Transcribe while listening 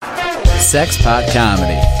Sexpot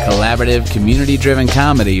Comedy, collaborative, community-driven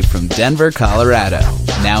comedy from Denver, Colorado.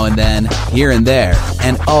 Now and then, here and there,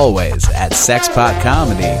 and always at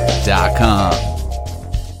sexpotcomedy.com.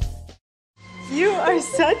 You are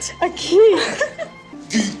such a geek.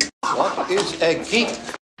 Geek. What is a geek?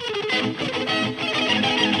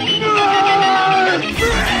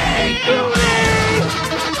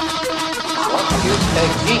 What is a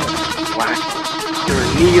geek? Whack. You're a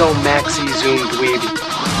neo-maxi zoom dweeby.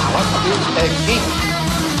 What is a geek?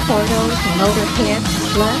 Portals, motorhead,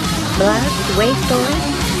 slut, blood, waste story,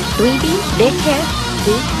 dweeby, dickhead,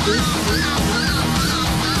 geek.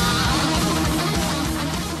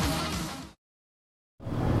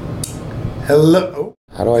 Hello.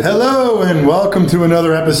 Hello, and welcome to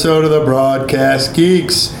another episode of the Broadcast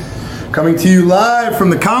Geeks. Coming to you live from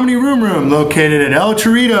the Comedy Room located at El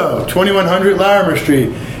Chorrito, 2100 Larimer Street,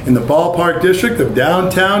 in the Ballpark District of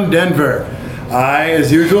downtown Denver. I,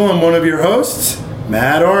 as usual, am one of your hosts,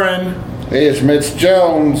 Matt Oren. Hey, it's Mitch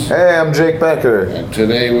Jones. Hey, I'm Jake Becker. And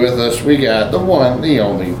today with us we got the one, the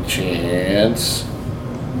only Chance.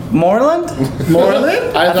 Moreland?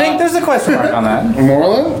 Moreland? I think there's a question mark on that.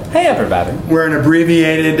 Moreland? Hey, everybody. We're an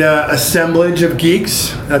abbreviated assemblage of geeks.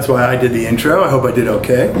 That's why I did the intro. I hope I did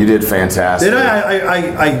okay. You did fantastic. Did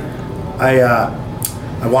I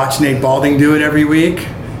watch Nate Balding do it every week,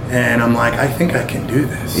 and I'm like, I think I can do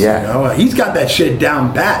this. Yeah. You know? He's got that shit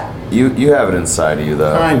down pat. You have it inside of you,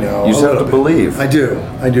 though. I know. You just have to believe. I do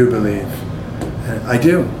believe. I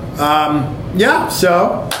do. Yeah,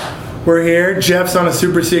 so we're here. Jeff's on a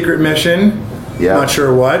super secret mission. Yeah. Not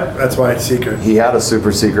sure what. That's why it's secret. He had a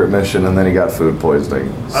super secret mission, and then he got food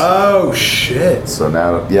poisoning. Oh, shit. So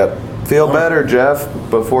now, yep. Feel better, Jeff,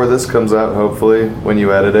 before this comes out, hopefully, when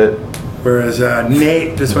you edit it. Whereas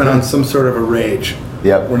Nate just went on some sort of a rage.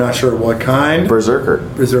 Yep. We're not sure what kind. Berserker,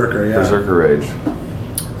 yeah. Berserker rage.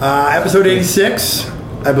 Episode 86,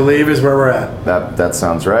 I believe, is where we're at. That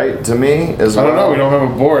sounds right to me as I well. don't know, we don't have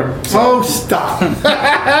a board. Oh, stop.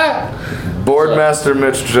 Boardmaster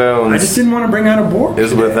Mitch Jones I just didn't want to bring out a board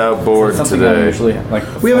is today. without board today.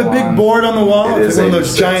 We have a big board on the wall. It It's is one of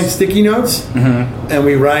those 86. giant sticky notes. And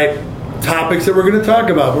we write topics that we're going to talk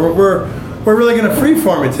about. We're really going to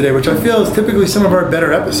freeform it today, which I feel is typically some of our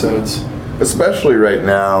better episodes. Especially right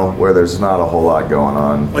now, where there's not a whole lot going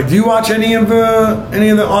on. Like, do you watch any of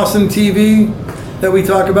the awesome TV that we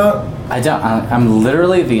talk about? I don't. I'm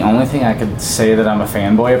literally the only thing I could say that I'm a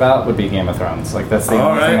fanboy about would be Game of Thrones. Like, that's the All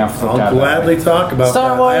only thing right, I've flipped out I'll gladly talk about Star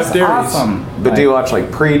that. Wars, I have theories. awesome. But do you watch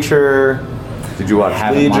like Preacher? Did you watch I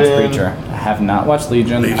haven't Legion? watched Preacher. I have not watched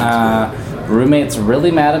Legion. Legion's Roommate's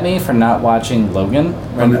really mad at me for not watching Logan.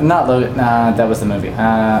 Or, not Logan. That was the movie.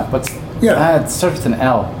 What's? Yeah. It starts with an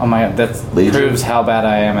L. Oh my god, that Legion? proves how bad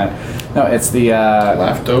I am at. No, it's the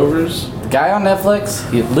Leftovers? guy on Netflix.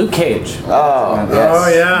 Luke Cage. Oh, Yes, Oh,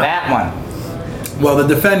 yeah. that one. Well, The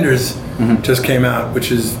Defenders just came out,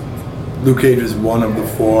 which is Luke Cage is one of the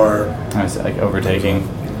four. I was like overtaking.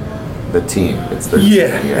 the team. It's their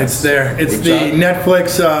Yeah, team, yes. it's there. It's Good the job.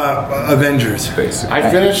 Netflix Avengers. Basically. I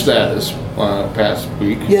finished that this past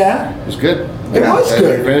week. Yeah. It was good. It was Have you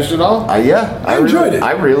good. finished it all? I enjoyed it.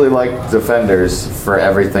 I really like Defenders for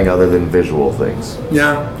everything other than visual things.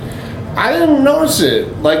 Yeah. I didn't notice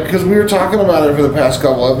it, like, because we were talking about it for the past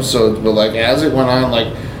couple episodes, but like as it went on,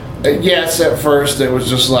 like, yes, at first it was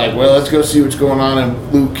just like, well, let's go see what's going on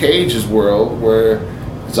in Luke Cage's world, where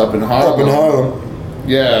it's up in Harlem. Up in Harlem.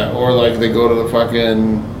 Yeah, or like they go to the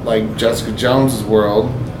fucking like Jessica Jones's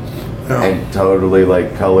world. No. And totally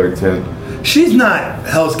like color tint. She's not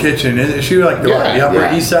Hell's Kitchen, is she? Like the Upper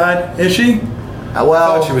yeah. East Side? Is she? I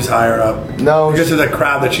Well, thought she was higher up. no, Because of the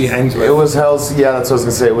crowd that she hangs with. it was Hell's. Yeah, that's what I was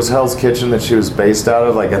gonna say. It was Hell's Kitchen that she was based out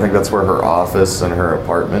of. Like I think that's where her office and her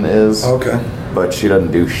apartment is. Okay. But she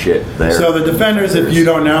doesn't do shit there. So the Defenders, if you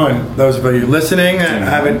don't know, and those of you listening and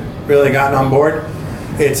haven't really gotten on board,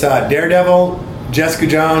 it's Daredevil, Jessica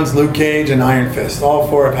Jones, Luke Cage, and Iron Fist. All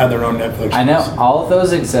four have had their own Netflix. I know shows. all of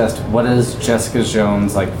those exist. What is Jessica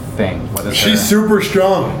Jones like thing? What is She's her? super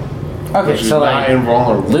strong. Okay, She's so not like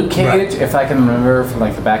invulnerable. Luke Cage, Right. if I can remember from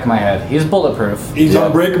like the back of my head, he's bulletproof. He's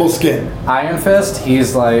unbreakable skin. Iron Fist,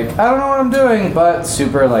 he's like, I don't know what I'm doing, but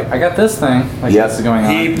super like, I got this thing. Like Yep. this is going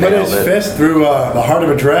on. He put his it. fist through the heart of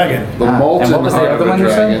a dragon. The molten and what was the heart other of a one you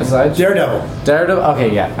said? dragon. Besides Daredevil. Daredevil.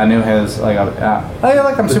 Okay, yeah, I knew his. Like, I'm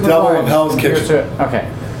The super Devil blind. of Hell's Here's Kitchen. to it.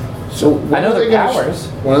 Okay. So when I know are their they gonna powers.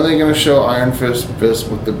 When are they going to show Iron Fist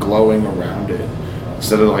with the glowing around it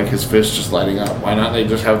instead of like his fist just lighting up? Why not they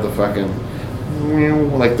just have the fucking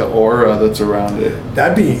like the aura that's around it?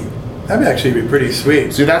 That'd actually be pretty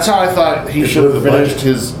sweet. See, that's how I thought he It should blew have the finished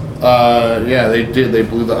budget. his Yeah, they did. They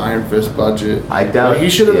blew the Iron Fist budget. I doubt- He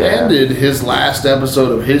should have yeah. ended his last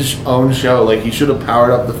episode of his own show. Like, he should have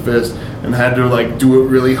powered up the fist and had to, like, do it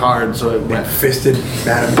really hard so it went. Fisted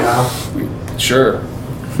Madame Gao. Sure.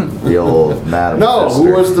 The old Madam No, Fister.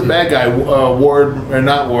 who was the bad guy?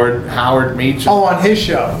 Howard Meacham. Oh, on his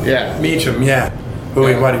show. Yeah. Meacham, yeah. Who,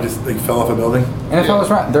 he just like fell off a building? And if I was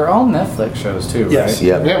right, they're all Netflix shows too, Yes.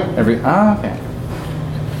 right? Yep. Yeah. Okay.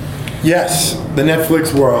 Yes, the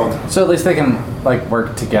Netflix world. So at least they can like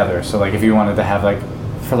work together. So like if you wanted to have like,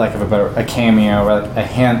 for lack of a better, a cameo or like a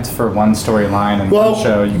hint for one storyline in Well, one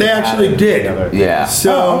show, you they could add actually it did. together. Yeah.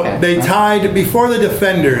 So Oh, okay. they tied before the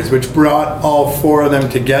Defenders, which brought all 4 of them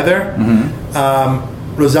together.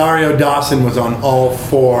 Rosario Dawson was on all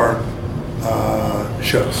 4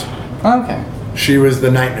 shows. Okay. She was the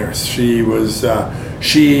night nurse. She was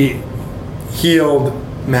she healed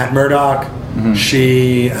Matt Murdock.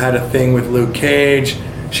 She had a thing with Luke Cage.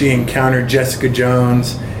 She encountered Jessica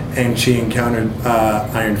Jones, and she encountered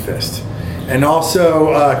Iron Fist. And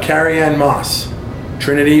also Carrie Ann Moss,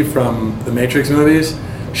 Trinity from the Matrix movies.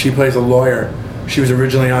 She plays a lawyer. She was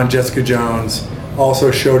originally on Jessica Jones.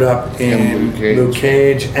 Also showed up in And Luke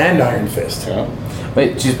Cage and Iron Fist. Yeah.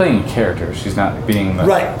 Wait, she's playing a character. She's not being the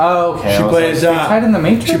Right. Oh, okay. She I was plays. Like, they tied in the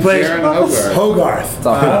Matrix. She plays Sharon Hogarth. Hogarth, It's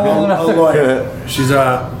a whole a nother- lawyer. She's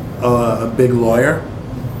a big lawyer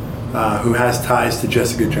who has ties to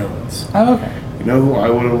Jessica Jones. Oh, okay. You know who I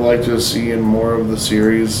would have liked to see in more of the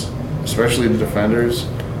series, especially the Defenders?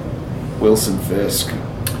 Wilson Fisk,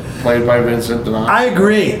 played by Vincent D'Onofrio. I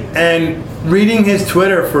agree. And reading his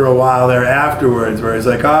Twitter for a while there afterwards, where he's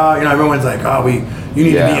like, oh, everyone's like, oh, you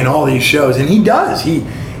need to be in all these shows, and he does. He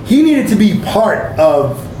needed to be part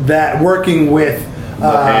of that, working with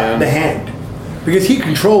the hand, because he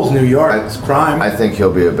controls New York's crime. I think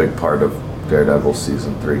he'll be a big part of Daredevil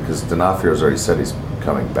season 3 because D'Onofrio's already said he's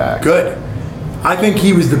coming back. Good. I think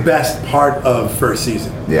he was the best part of first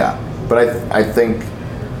season. Yeah, but I think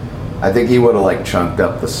he would have like chunked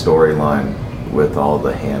up the storyline with all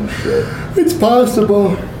the hand shit. It's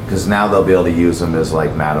possible. Because now they'll be able to use him as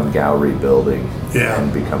like Madame Gao rebuilding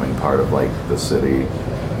and becoming part of like the city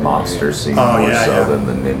monster scene more than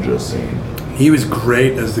the ninja scene. He was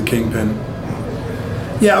great as the Kingpin.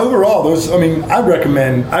 Yeah, overall, I'd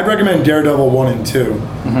recommend Daredevil 1 and 2.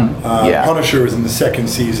 Punisher was in the second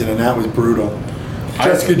season, and that was brutal.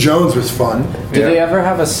 Jessica Jones was fun. Did they ever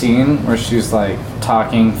have a scene where she's like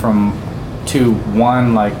talking to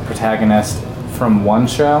one like protagonist from one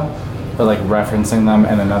show, but like referencing them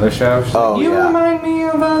in another show? She's like, you remind me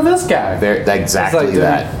of this guy. Exactly like,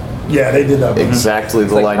 that. Yeah, they did that. Exactly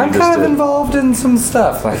the line I'm you just kind of did. involved in some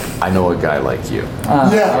stuff. Like, I know a guy like you.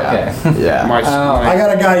 Yeah. Okay. Yeah. I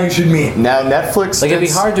got a guy you should meet. Now Netflix. Like it'd be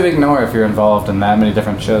hard to ignore if you're involved in that many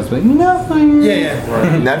different shows, but nothing. Yeah.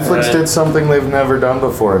 Netflix did something they've never done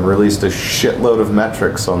before and released a shitload of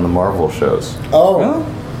metrics on the Marvel shows. Oh.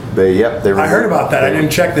 They I heard about that. I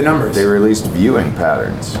didn't check the numbers. They released viewing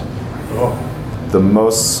patterns. Oh. The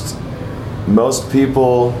most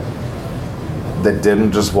people that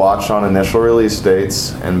didn't just watch on initial release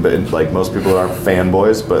dates, and like most people aren't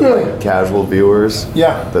fanboys, but like casual viewers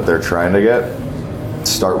that they're trying to get,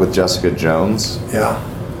 start with Jessica Jones. Yeah.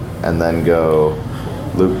 And then go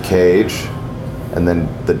Luke Cage, and then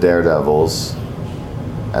the Daredevils,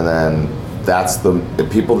 and then that's the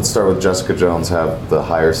people that start with Jessica Jones have the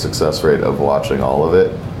higher success rate of watching all of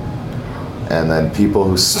it, and then people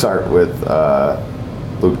who start with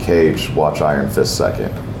Luke Cage watch Iron Fist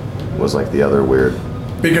second. Was like the other weird.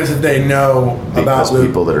 Because if they know about Luke.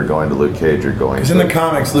 People that are going to Luke Cage are going. Because in the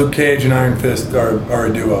comics, Luke Cage and Iron Fist are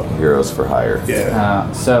a duo. Heroes for hire.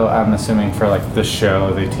 Yeah. So I'm assuming for like the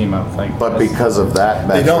show they team up like. But because of that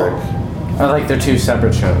metric, they don't. Or like they're two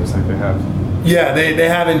separate shows, like they have. Yeah, they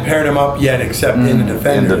haven't paired them up yet, except in the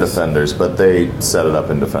Defenders. In the Defenders, but they set it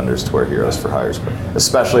up in Defenders to where Heroes for Hires,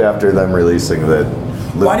 especially after them releasing the.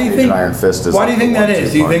 Why do you think Iron Fist is? Why do you think that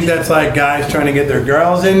is? Do you think that's like guys trying to get their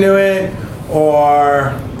girls into it,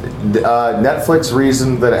 or? Netflix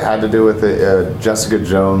reasoned that it had to do with it. Jessica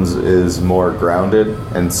Jones is more grounded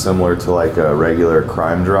and similar to like a regular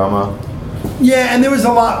crime drama. Yeah, and there was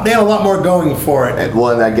a lot. They had a lot more going for it.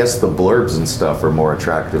 And I guess the blurbs and stuff are more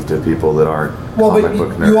attractive to people that aren't comic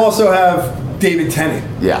book nerds. You also have David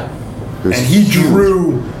Tennant. Yeah. And he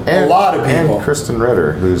drew a lot of people. And Kristen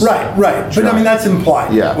Ritter, who's right. But I mean, that's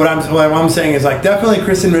implied. Yeah. What I'm saying is like definitely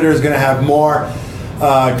Kristen Ritter is going to have more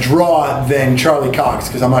draw than Charlie Cox,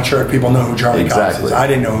 because I'm not sure if people know who Charlie Cox is. I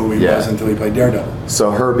didn't know who he was until he played Daredevil.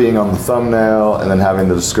 So her being on the thumbnail and then having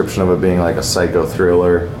the description of it being like a psycho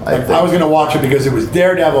thriller. I was going to watch it because it was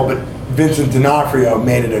Daredevil, but Vincent D'Onofrio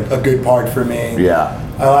made it a good part for me. Yeah.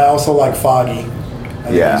 I also like Foggy.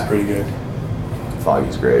 I think he's pretty good.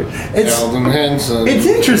 Foggy's great. Sheldon Henson. It's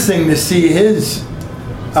interesting to see his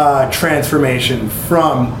transformation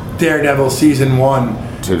from Daredevil season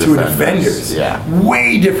 1 to Defenders. Yeah.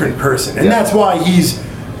 Way different person. And that's why he's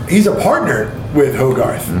a partner with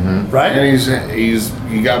Hogarth, right? And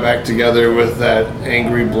he got back together with that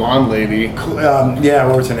angry blonde lady. Yeah,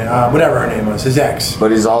 what was her name? Whatever her name was, his ex.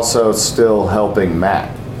 But he's also still helping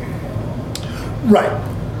Matt. Right.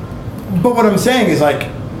 But what I'm saying is, like,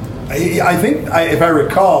 I think, if I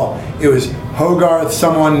recall, it was Hogarth,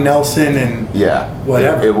 someone, Nelson, and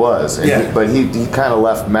whatever. It was. And but he kind of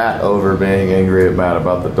left Matt over being angry at Matt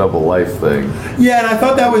about the double life thing. Yeah, and I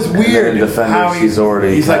thought that was weird. And then how he's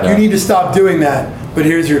like, you need to stop doing that, but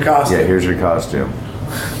here's your costume. Yeah, here's your costume.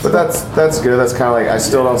 But that's good. That's kind of like, I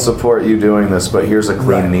still don't support you doing this, but here's a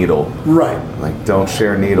clean needle. Right. Like, don't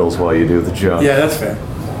share needles while you do the jump. Yeah, that's fair.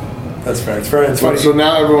 That's fair. It's funny. So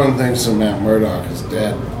now everyone thinks that Matt Murdock is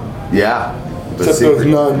dead. Yeah. Except those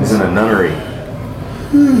nuns. He's in a nunnery.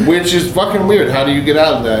 Which is fucking weird. How do you get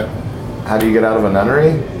out of that? How do you get out of a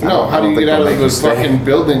nunnery? No, how do you get out of the fucking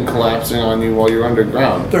building collapsing on you while you're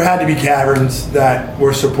underground? There had to be caverns that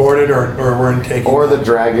were supported or weren't taken. Or the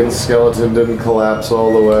dragon skeleton didn't collapse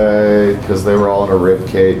all the way because they were all in a rib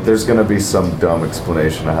cage. There's going to be some dumb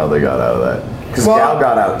explanation of how they got out of that. Because Gal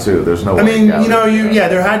got out too. There's no way. I mean,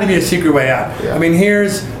 there had to be a secret way out. Yeah. I mean,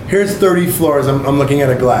 here's 30 floors. I'm looking at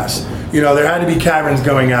a glass. There had to be caverns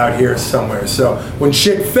going out here somewhere. So when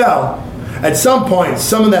shit fell, at some point,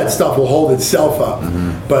 some of that stuff will hold itself up.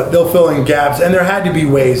 But they'll fill in gaps, and there had to be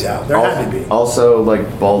ways out. There had to be. Also,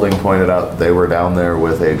 like Balding pointed out, they were down there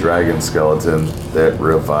with a dragon skeleton that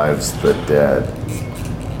revives the dead.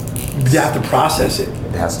 You have to process it.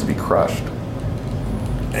 It has to be crushed.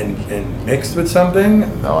 And mixed with something?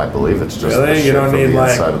 No, I believe it's just really? You don't need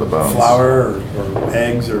like inside of the bones. Flour or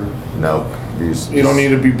eggs or no. You don't need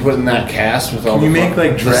to be put in that cast with all. Can you make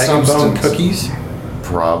like dragon bone cookies?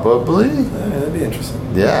 Probably. Yeah, that'd be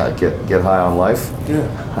interesting. Yeah, get high on life. Yeah.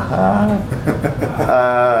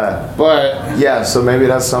 But yeah, so maybe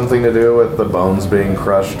it has something to do with the bones being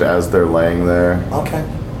crushed as they're laying there. Okay.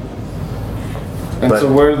 And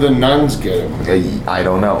so where do the nuns get him? I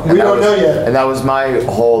don't know. We don't know yet. And that was my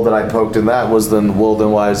hole that I poked in that was then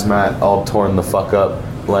why is Matt all torn the fuck up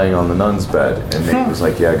laying on the nun's bed? And Nate was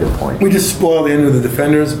like, yeah, good point. We just spoiled the end of the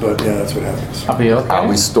Defenders, but yeah, that's what happens. I'll be okay.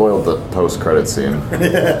 We spoiled the post-credit scene.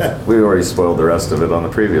 We already spoiled the rest of it on the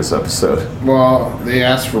previous episode. Well, they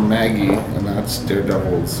asked for Maggie, and that's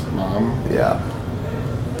Daredevil's mom. Yeah.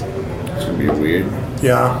 It's going to be weird.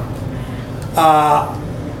 Yeah.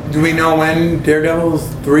 Do we know when Daredevil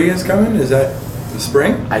 3 is coming? Is that the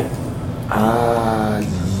spring?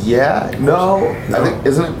 Yeah. No. I think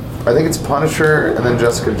I think it's Punisher and then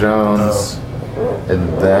Jessica Jones and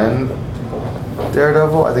then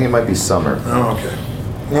Daredevil. I think it might be summer. Oh, okay.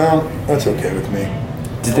 Well, that's okay with me.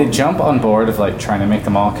 Did they jump on board of like trying to make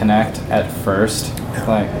them all connect at first?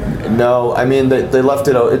 Like, no, I mean they left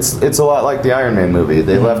it. It's a lot like the Iron Man movie.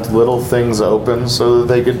 They left little things open so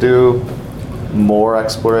that they could do more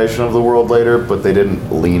exploration of the world later, but they didn't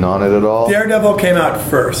lean on it at all. Daredevil came out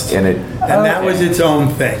first, and that was its own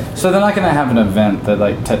thing. So they're not going to have an event that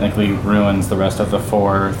like technically ruins the rest of the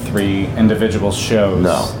 3 individual shows.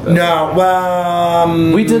 No.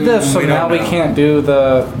 Well, we did this, so now we can't do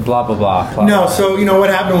the blah blah blah. No, so what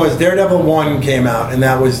happened was Daredevil 1 came out, and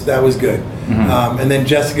that was good. And then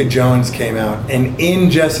Jessica Jones came out, and in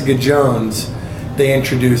Jessica Jones, they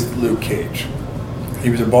introduced Luke Cage. He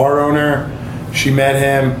was a bar owner. She met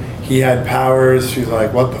him. He had powers. She's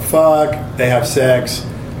like, what the fuck? They have sex.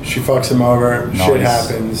 She fucks him over. Nice. Shit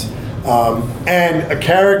happens. And a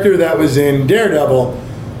character that was in Daredevil,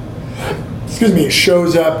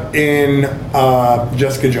 shows up in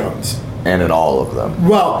Jessica Jones. And in all of them.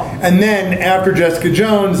 Well, and then after Jessica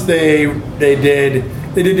Jones, they did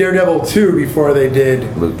Daredevil 2 before they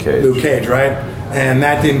did Luke Cage, right? And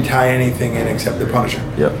that didn't tie anything in except the Punisher.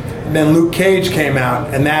 Yep. And then Luke Cage came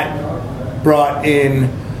out, and that brought in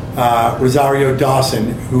Rosario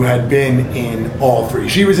Dawson, who had been in all 3.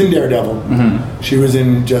 She was in Daredevil, she was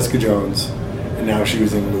in Jessica Jones, and now she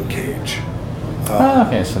was in Luke Cage.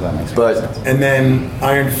 Okay, so that makes sense. And then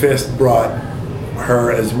Iron Fist brought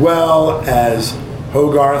her as well as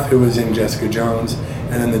Hogarth, who was in Jessica Jones,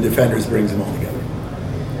 and then the Defenders brings them all together.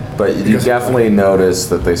 But you definitely notice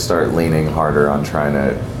that they start leaning harder on trying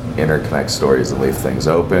to interconnect stories and leave things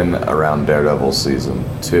open around Daredevil season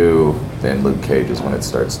 2. Then Luke Cage is when it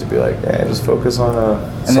starts to be like, hey, just focus on a.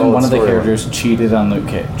 And then one of the characters cheated on Luke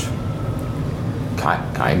Cage.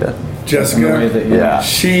 Kinda. Jessica. Yeah.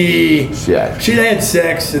 She had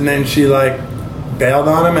sex, and then she bailed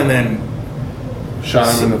on him and then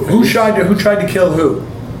Shot him in the face. Who tried to kill who?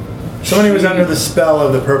 Somebody was under the spell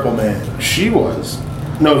of the Purple Man. She was.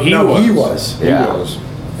 No, he No, was. he was. He was.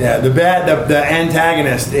 Yeah, the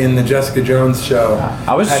antagonist in the Jessica Jones show.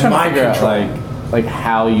 I was just had trying to mind figure out like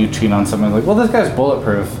how you cheat on someone. Like, well, this guy's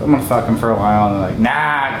bulletproof. I'm gonna fuck him for a while, and they're like,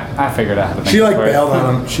 nah. I figured out how to. She like bailed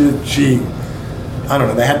on him. She I don't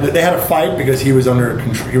know. They had a fight because he was under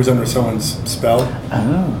someone's spell.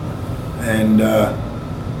 Oh. And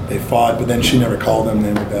they fought, but then she never called him.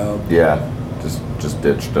 Then they bailed. Yeah, just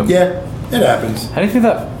ditched him. Yeah, it happens. How do you think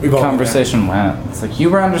that We've all conversation went? It's like you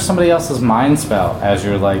were under somebody else's mind spell as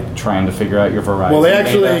you're like trying to figure out your variety. Well, they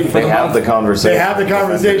actually They have the conversation. They have the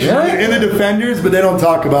conversation Really? in the Defenders, but they don't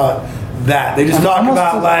talk about that. They just talk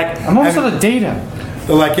about like I'm almost out of data.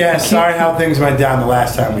 They're like, yeah, sorry how things went down the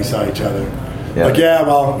last time we saw each other. Yeah. Like, yeah,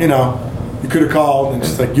 well, you could have called, and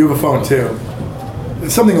just like, you have a phone too.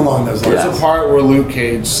 It's something along those lines. There's a part where Luke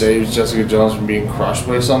Cage saves Jessica Jones from being crushed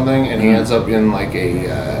by something, and he ends up in like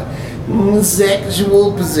a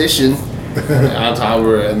sexual position on top of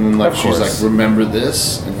her, and then like Of she's course. like, "Remember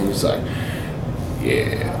this?" And he's like,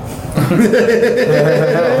 "Yeah."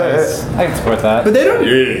 I can support that. But they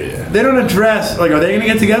don't address, like, are they going to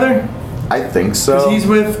get together? I think Because so. he's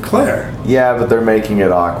with Claire. Yeah, but they're making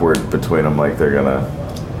it awkward between them. Like they're gonna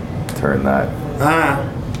turn that.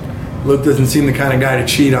 Luke doesn't seem the kind of guy to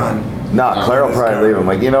cheat on. Nah, Claire will this probably guy. leave him.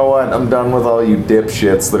 Like, you know what? I'm done with all you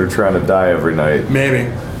dipshits that are trying to die every night. Maybe.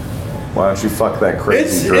 Why don't you fuck that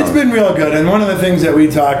crazy drunk? It's been real good, and one of the things that we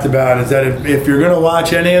talked about is that if you're going to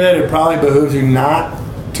watch any of it probably behooves you not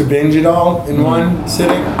to binge it all in one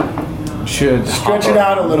sitting. Should Stretch it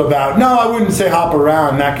out a little bit. No, I wouldn't say hop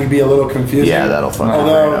around. That could be a little confusing. Yeah, that'll fun.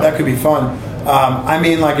 Although that could be fun. I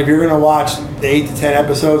mean, like if you're going to watch the 8 to 10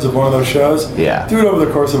 episodes of one of those shows, Yeah. do it over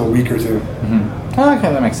the course of a week or two. Oh,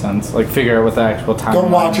 okay, that makes sense. Like figure out what the actual time.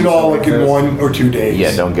 Don't watch it all like in 1 or 2 days.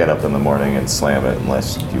 Yeah, don't get up in the morning and slam it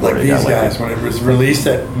unless you've Like already these got guys, when it was released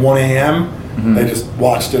at 1 a.m., they just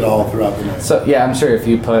watched it all throughout the night. So yeah, I'm sure if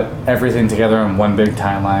you put everything together in one big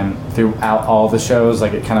timeline throughout all the shows,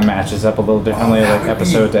 like it kind of matches up a little differently, that like would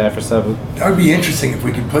episode to episode. That would be interesting if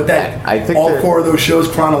we could put that I think all they're- 4 of those shows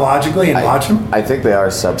chronologically and watch them. I think they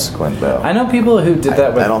are subsequent though. I know people who did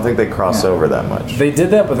that with. I don't think they cross over that much. They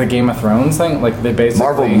did that with the Game of Thrones thing. Like they basically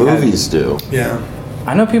Marvel had- movies do. Yeah.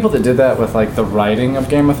 I know people that did that with like the writing of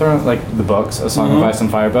Game of Thrones, like the books, A Song of Ice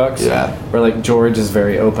and Fire books. Yeah. Where like George is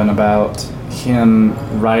very open about him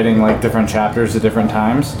writing like different chapters at different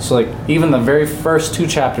times. So like even the very first 2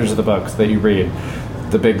 chapters of the books that you read,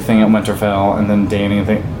 the big thing at Winterfell and then Dany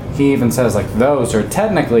thing, he even says like those are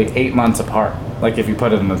technically 8 months apart. Like if you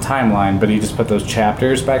put it in the timeline, but he just put those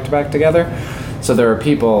chapters back to back together. So there are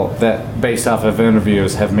people that, based off of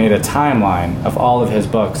interviews, have made a timeline of all of his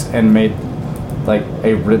books and made like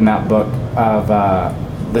a written out book of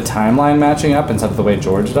the timeline matching up instead of the way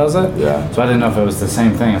George does it. Yeah. So I didn't know if it was the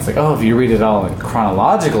same thing. It's like, oh, if you read it all in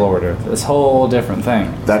chronological order, this whole different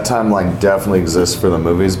thing. That timeline definitely exists for the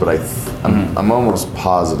movies, but I'm almost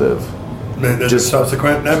positive Just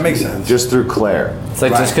subsequent. That makes sense. just through Claire. It's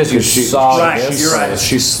like just because you She- saw Right, this, you're right.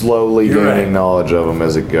 She's slowly You're gaining right. knowledge of him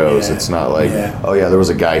as it goes. Yeah. It's not like, Yeah. oh yeah, there was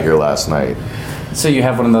a guy here last night. So you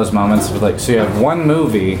have one of those moments where like, so you have one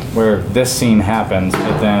movie where this scene happens,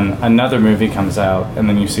 but then another movie comes out, and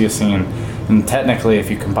then you see a scene, and technically,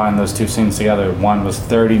 if you combine those 2 scenes together, one was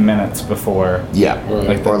 30 minutes before. Yeah,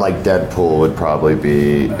 Like or like Deadpool would probably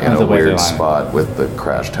be in The a way they weird line it. spot with the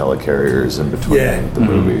crashed helicarriers in between Yeah. the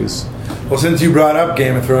movies. Well, since you brought up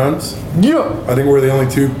Game of Thrones, Yeah. I think we're the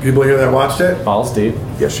only 2 people here that watched it. Balls deep.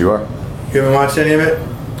 Yes, you are. You haven't watched any of it?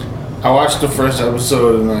 I watched the first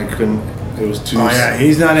episode and I couldn't. It was too. Oh yeah,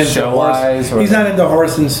 he's not into Show-wise, horse. or- He's not into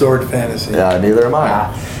horse and sword fantasy. Yeah, neither am I.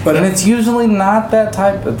 But And it's usually not that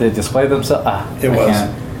type, but they display themselves. It I was.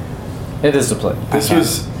 can't. It is a play. This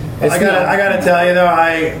was. It's I gotta tell you though,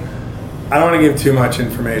 I don't want to give too much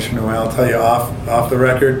information away. I'll tell you off the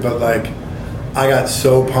record, but like, I got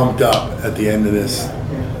so pumped up at the end of this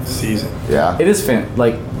season. Yeah. It is fan.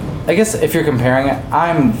 Like, I guess if you're comparing it,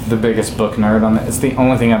 I'm the biggest book nerd on it. It's the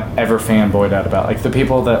only thing I've ever fanboyed out about. Like the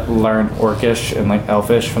people that learned Orcish and like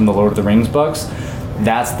Elfish from the Lord of the Rings books,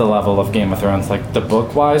 that's the level of Game of Thrones. Like the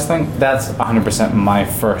book-wise thing, that's 100% my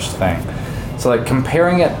first thing. So like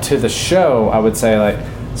comparing it to the show, I would say like,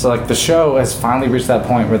 so like the show has finally reached that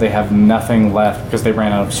point where they have nothing left because they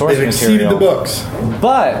ran out of source They've exceeded material. the books.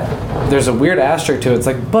 But there's a weird asterisk to it. It's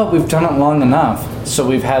like, but we've done it long enough. So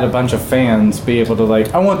we've had a bunch of fans be able to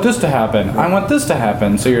like, I want this to happen. I want this to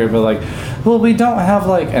happen. So you're able to like, well, we don't have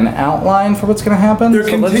like an outline for what's going to happen. They're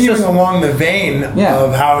so continuing along the vein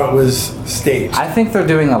of how it was staged. I think they're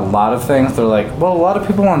doing a lot of things. They're like, well, a lot of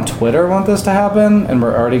people on Twitter want this to happen, and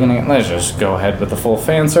we're already going to, let's just go ahead with the full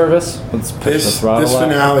fan service. Let's push the throttle This up.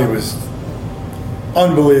 finale was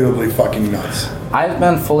unbelievably fucking nuts. I've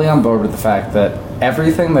been fully on board with the fact that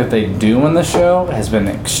everything that they do in the show has been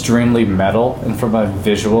extremely metal, and from a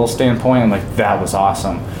visual standpoint, I'm like, that was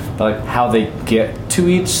awesome. But like how they get to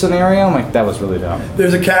each scenario, I'm like, that was really dumb.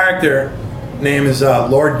 There's a character, name is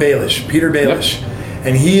Lord Baelish, Peter Baelish,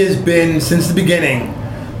 and he has been since the beginning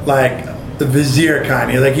like the vizier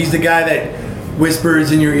kind. He's the guy that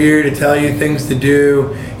whispers in your ear to tell you things to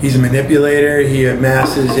do. He's a manipulator. He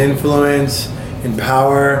amasses influence and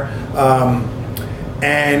power,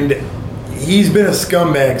 and he's been a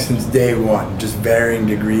scumbag since day one, just varying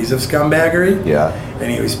degrees of scumbaggery. Yeah.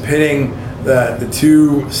 And he was pitting the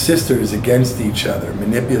two sisters against each other,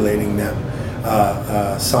 manipulating them.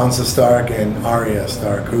 Sansa Stark and Arya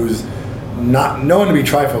Stark, who's no one to be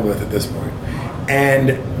trifled with at this point. And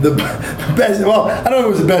the best, well, I don't know if it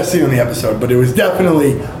was the best scene on the episode, but it was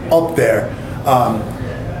definitely up there.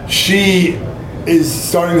 She is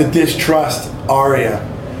starting to distrust Arya,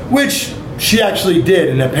 which she actually did,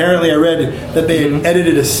 and apparently I read that they had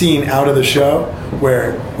edited a scene out of the show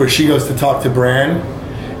where she goes to talk to Bran,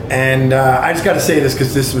 and I just got to say this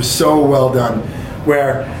because this was so well done,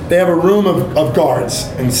 where they have a room of guards,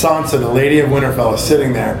 and Sansa, the Lady of Winterfell, is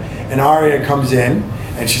sitting there, and Arya comes in,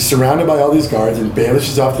 and she's surrounded by all these guards, and Baelish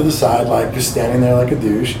is off to the side, like just standing there like a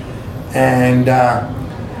douche, and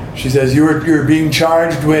she says, "You're being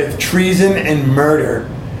charged with treason and murder.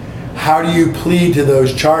 How do you plead to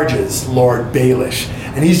those charges, Lord Baelish?"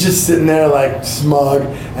 And he's just sitting there like smug,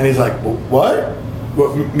 and he's like, "What?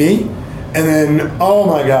 What, me?" And then, oh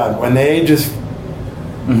my God, when they just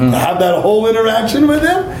have that whole interaction with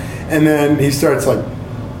him, and then he starts like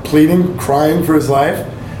pleading, crying for his life,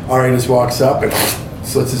 Arya just walks up and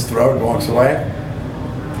slits his throat and walks away.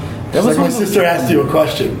 That was like my sister asked you a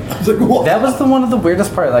question. I was like, what? That was one of the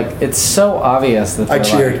weirdest part. Like, it's so obvious that I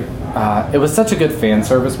cheered. It was such a good fan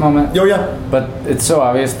service moment. Oh yeah. But it's so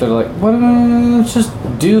obvious they're like, well, let's just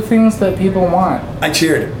do things that people want. I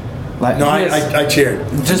cheered. Like, no, I cheered.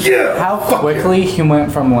 Just how quickly he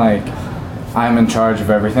went from like, I'm in charge of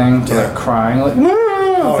everything to like crying like,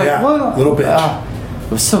 oh like, yeah, what? Little bitch.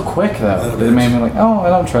 It was so quick though. It made me like, oh, I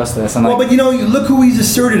don't trust this. And well, like, but look who he's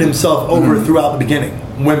asserted himself over throughout the beginning.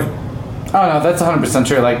 Women. Oh no, that's 100%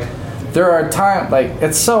 true. Like, there are times, like,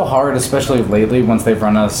 it's so hard, especially lately, once they've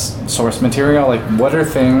run us source material. Like, what are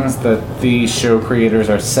things that the show creators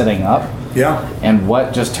are setting up? Yeah. And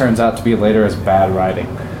what just turns out to be later as bad writing.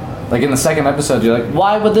 Like, in the second episode, you're like,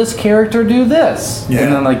 why would this character do this? Yeah.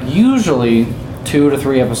 And then, like, usually 2 to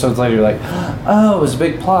 3 episodes later, you're like, oh, it was a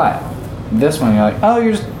big plot. This one, you're like, oh,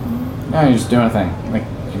 you're just doing a thing. Like,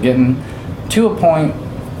 you're getting to a point.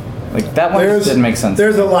 Like, that one just didn't make sense.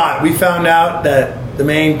 There's a lot. We found out that the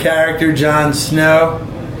main character, Jon Snow,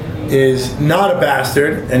 is not a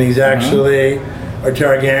bastard, and he's actually a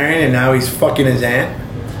Targaryen, and now he's fucking his aunt.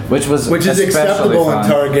 Which is acceptable fun.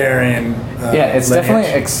 in Targaryen. Yeah, it's lineage.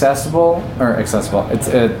 definitely accessible. It's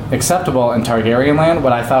acceptable in Targaryen land.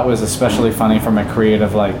 What I thought was especially funny from a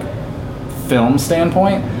creative like film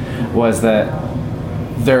standpoint was that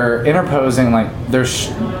they're interposing, like they're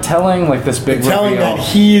telling like this big telling reveal. that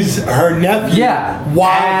he's her nephew.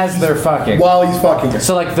 Yeah, they're fucking. While he's fucking her.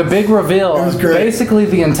 So like the big reveal, basically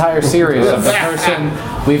the entire series of the person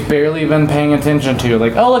we've barely been paying attention to.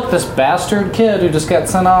 Like, oh look, this bastard kid who just got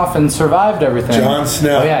sent off and survived everything. Jon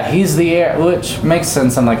Snow. Oh yeah, he's the heir, which makes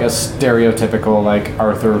sense in like a stereotypical like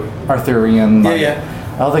Arthurian. Like,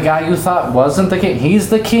 oh, the guy you thought wasn't the king,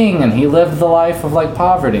 he's the king, and he lived the life of like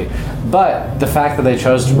poverty. But the fact that they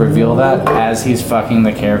chose to reveal that as he's fucking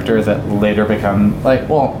the character that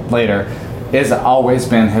later is always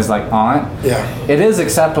been his like aunt. Yeah. It is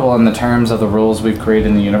acceptable in the terms of the rules we've created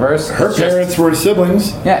in the universe. Her parents were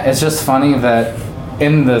siblings. Yeah, it's just funny that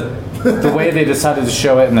in the way they decided to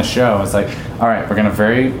show it in the show, it's like, all right, we're gonna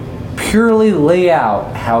very purely lay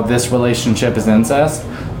out how this relationship is incest,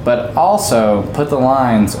 but also put the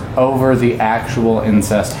lines over the actual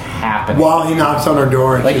incest happening. While he knocks on her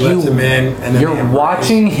door and like she lets him in. And then you're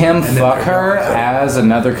watching him fuck her as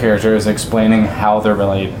another character is explaining how they're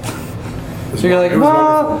related. So you're like,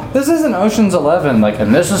 well, this isn't Ocean's 11, like,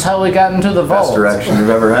 and this is how we got into the vault. Best direction you've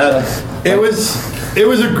ever had. It was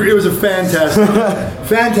a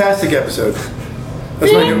fantastic episode.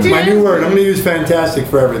 That's my new word. I'm going to use fantastic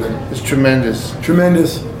for everything. It's tremendous.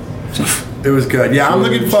 Tremendous. It was good. Yeah, I'm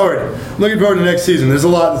looking forward. Looking forward to next season. There's a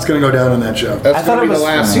lot that's going to go down on that show. That's going to be the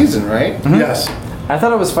last season, right? Mm-hmm. Yes. I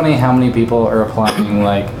thought it was funny how many people are applying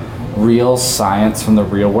like real science from the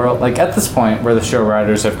real world. Like at this point where the show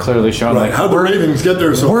writers have clearly shown like how the ratings get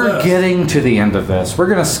there so we're fast. getting to the end of this. We're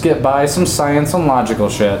gonna skip by some science and logical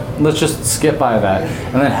shit. Let's just skip by that.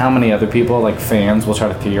 And then how many other people, like fans, will try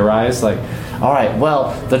to theorize like, all right,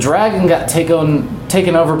 well, the dragon got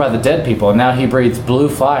taken over by the dead people, and now he breathes blue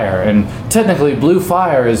fire, and technically blue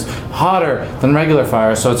fire is hotter than regular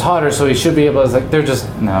fire, so it's hotter, so he should be able to, like, they're just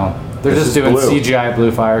doing blue. CGI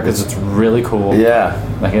blue fire because it's really cool. Yeah.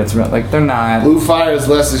 Like, it's like, they're not. Blue fire is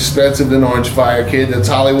less expensive than orange fire, kid. That's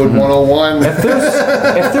Hollywood 101. If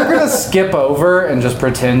they're gonna skip over and just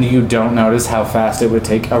pretend you don't notice how fast it would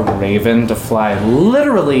take a raven to fly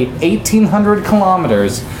literally 1,800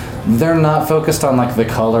 kilometers, they're not focused on like the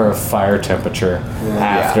color of fire temperature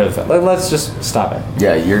after the. Like, let's just stop it.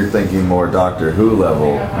 Yeah, you're thinking more Doctor Who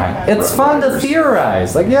level. Right. It's fun to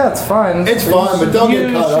theorize. Like, yeah, it's fun. It's fun, but don't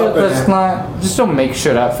get caught up in Let's it. not. Just don't make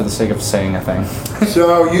shit up for the sake of saying a thing.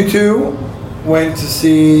 So you two went to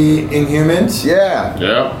see Inhumans. Yeah.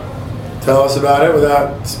 Yeah. Tell us about it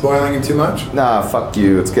without spoiling it too much. Nah, fuck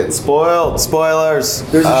you. It's getting spoiled. Spoilers.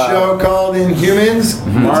 There's a show called Inhumans.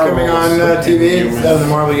 It's coming on TV. It's out of the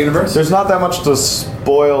Marvel Universe. There's not that much to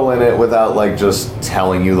spoil in it without like just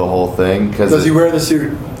telling you the whole thing. Because Does he wear the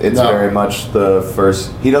suit? It's very much the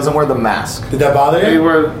first. He doesn't wear the mask. Did that bother you?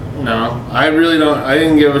 No, I really don't. I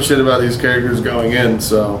didn't give a shit about these characters going in,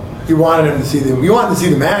 so. You wanted him to see them. You wanted to see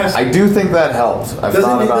the mask. I do think that helped. I've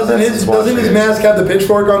thought about that since doesn't his watching it. mask have the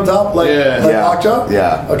pitchfork on top, like Lockjaw?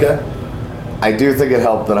 Yeah. Okay. I do think it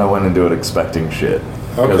helped that I went into it expecting shit.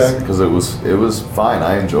 Okay. Because it was fine.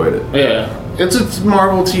 I enjoyed it. Yeah, it's a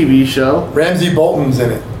Marvel TV show. Ramsey Bolton's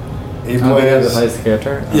in it. He plays the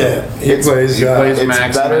character. Yeah, he plays It's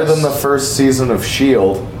Maximus. better than the first season of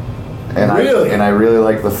Shield. And Really? I really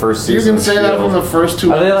like the first You season. can say of that Shield. from the first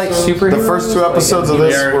two. Are they like episodes. superheroes? The first two episodes of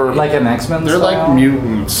this were Like an X-Men They're style? like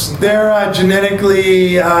mutants. They're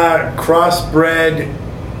genetically crossbred.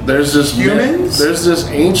 There's this Humans? There's this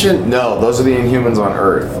ancient. No, those are the Inhumans on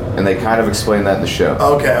Earth, and they kind of explain that in the show.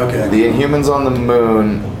 Okay. The Inhumans on the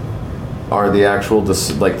moon are the actual,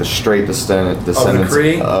 like the straight descendants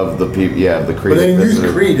Kree? of the people. Yeah, of the Kree. But they that didn't use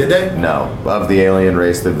visited- Kree, did they? No, of the alien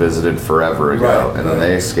race that visited forever ago, Right, and then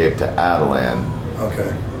they escaped to Adelan.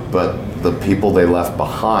 Okay. But the people they left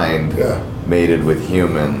behind mated with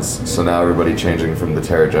humans, so now everybody changing from the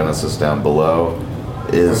Terrigenesis down below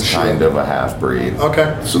is kind of a half-breed.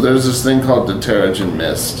 Okay. So there's this thing called the Terrigen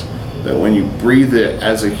Mist that when you breathe it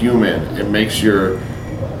as a human, it makes your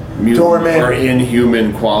mutant Dormant. or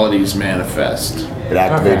inhuman qualities manifest. It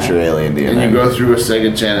activates your alien DNA. And you go through a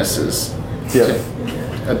Sega Genesis. Yeah.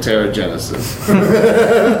 A Terrigenesis.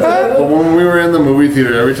 But when we were in the movie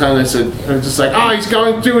theater, every time they said, it was just like, oh, he's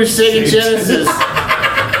going through his Sega Genesis.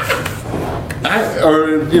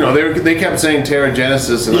 They kept saying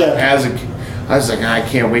Terrigenesis, and I was like, I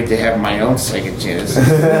can't wait to have my own Sega Genesis.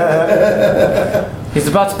 He's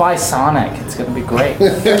about to buy Sonic. It's going to be great.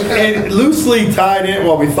 And loosely tied in,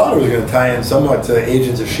 well, we thought it was going to tie in somewhat to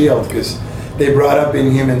Agents of S.H.I.E.L.D. because they brought up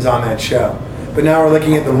Inhumans on that show. But now we're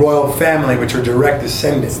looking at the royal family, which are direct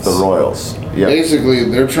descendants. The Royals. Yep. Basically,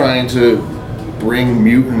 they're trying to bring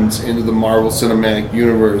mutants into the Marvel Cinematic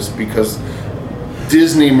Universe because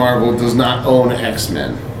Disney Marvel does not own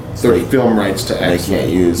X-Men. Their film rights to They X-Men.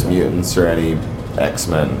 can't use mutants or any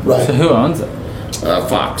X-Men. Right. So who owns it?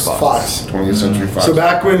 Fox. 20th Century Fox. So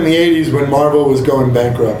back when in the 80s, when Marvel was going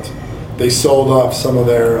bankrupt, they sold off some of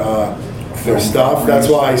their stuff. That's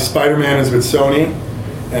why Spider-Man is with Sony,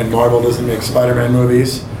 and Marvel doesn't make Spider-Man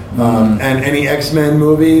movies. And any X-Men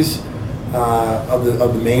movies of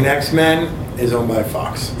the main X-Men is owned by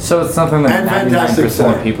Fox. So it's something that And Fantastic 99%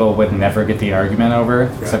 of Four. people would never get the argument over,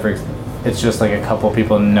 except for it's just like a couple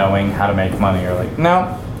people knowing how to make money are like,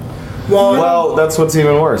 no. Well, that's what's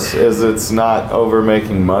even worse. Is it's not over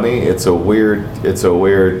making money. It's a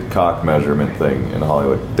weird cock measurement thing in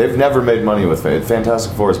Hollywood. They've never made money with it.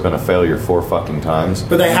 Fantastic Four has been a failure 4 fucking times.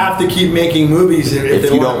 But they have to keep making movies if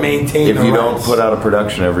they want to maintain If the you rights. don't put out a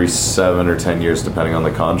production every 7 or 10 years, depending on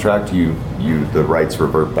the contract, the rights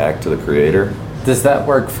revert back to the creator. Does that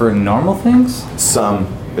work for normal things?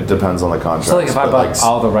 It depends on the contract. So like if I bought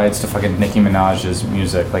all the rights to fucking Nicki Minaj's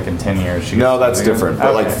music like in 10 years, she No, gets that's something. different.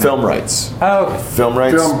 But like Okay. film rights. Oh, okay. Film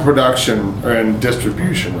rights. Film production and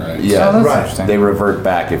distribution rights. Yeah, Oh, that's interesting. They revert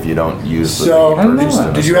back if you don't use the So, produce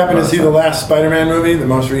them. did you happen to see the last Spider-Man movie, the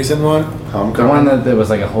most recent one? The one that was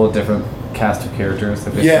like a whole different cast of characters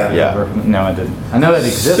that they started Yeah. over from? No, I didn't. I know it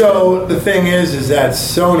existed. So the thing is that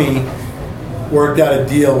Sony worked out a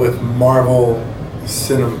deal with Marvel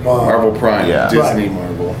Cinema. Marvel Prime, Yeah. Disney Right.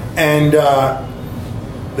 Marvel. And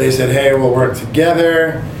they said, hey, we'll work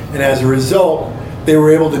together. And as a result, they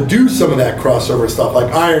were able to do some of that crossover stuff,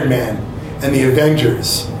 like Iron Man and the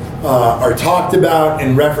Avengers are talked about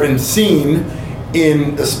and seen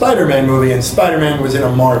in the Spider-Man movie, and Spider-Man was in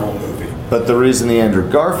a Marvel movie. But the reason the Andrew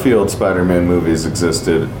Garfield Spider-Man movies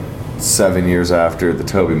existed 7 years after the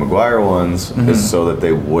Tobey Maguire ones is so that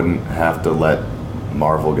they wouldn't have to let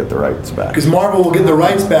Marvel get the rights back. Because Marvel will get the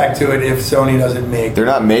rights back to it if Sony doesn't make. They're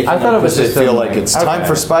not making I thought it it was because just they feel a- like it's time okay.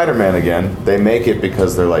 for Spider-Man again. They make it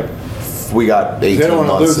because they're like, we got They 18 don't wanna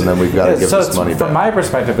months lose and then it. we've got to give so this it's- money from back. my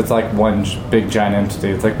perspective, it's like one big giant entity.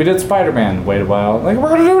 It's like we did Spider-Man, wait a while, like we're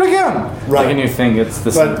gonna do it again. Right. Like, and you think it's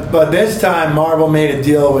the same. But this time, Marvel made a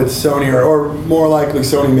deal with Sony, or more likely,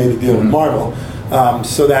 Sony made a deal with Marvel,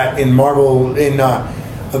 so that in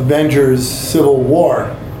Avengers: Civil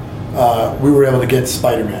War, we were able to get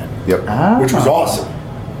Spider-Man, Yep. which was awesome.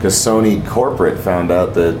 Because Sony corporate found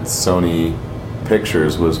out that Sony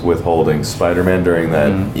Pictures was withholding Spider-Man during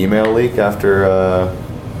that email leak after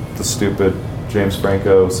the stupid James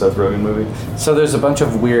Franco Seth Rogen movie. So there's a bunch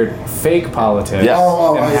of weird fake politics. Yeah.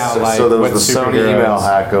 and how, like, so there was with the Sony superheroes- email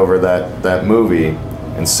hack over that movie,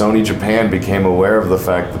 and Sony Japan became aware of the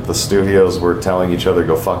fact that the studios were telling each other,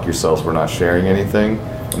 "Go fuck yourselves, we're not sharing anything,"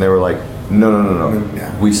 and they were like, "No. Yeah.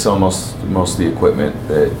 We sell most of the equipment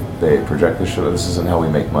that they project the show. This isn't how we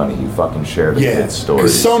make money. You fucking share the Yeah, kids'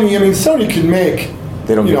 because stories." Sony could make.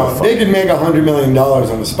 They don't give a fuck. They could make $100 million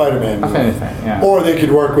on the Spider-Man If movie, anything, yeah. or they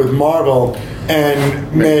could work with Marvel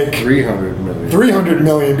and make 300 million. 300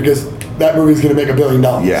 million because that movie's going to make $1 billion.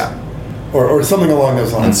 Yeah. or something along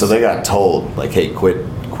those lines. And so they got told, like, "Hey, quit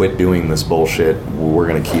doing this bullshit. We're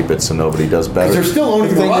gonna keep it so nobody does better." 'Cause they're still owning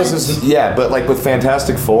the thing rights. is, yeah, but like with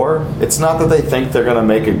Fantastic Four, it's not that they think they're gonna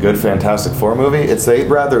make a good Fantastic Four movie. It's they'd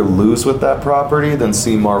rather lose with that property than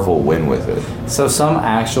see Marvel win with it. So some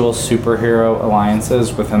actual superhero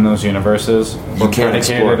alliances within those universes You were can't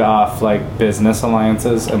predicated explore. off like business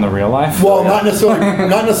alliances in the real life. Well, not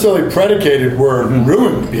necessarily predicated. Were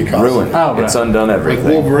ruined because Ruined. Oh, right. It's undone Like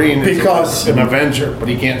everything. Wolverine is Because- an Avenger, but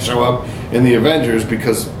he can't show up in the Avengers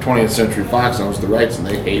because 20th Century Fox owns the rights and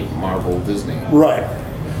they hate Marvel Disney. Right.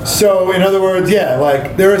 So, in other words, yeah,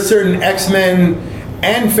 like there are certain X-Men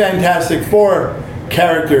and Fantastic Four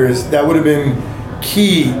characters that would have been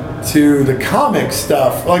key to the comic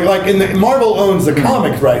stuff. Like in the Marvel owns the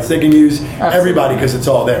comic rights; they can use everybody because it's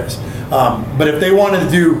all theirs. But if they wanted to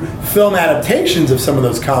do film adaptations of some of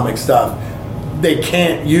those comic stuff, they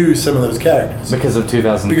can't use some of those characters because of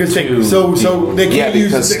 2002. because they Yeah, can't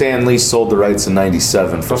use. because Stan Lee sold the rights in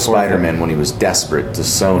 '97 for Before Spider-Man when he was desperate to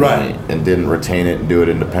Sony Right. and didn't retain it and do it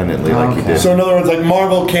independently like he Okay. did. So in other words, like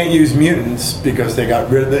Marvel can't use mutants because they got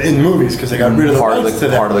rid of in movies because they got rid of the part of rights the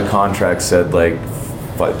to part that. of the contract said like,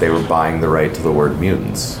 but they were buying the right to the word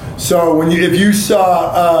mutants. So if you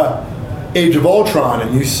saw Age of Ultron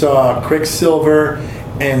and you saw Quicksilver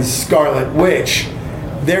and Scarlet Witch,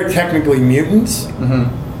 they're technically mutants,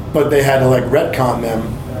 but they had to like retcon them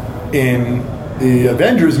in the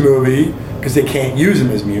Avengers movie because they can't use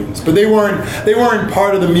them as mutants. But they weren't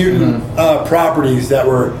part of the mutant properties that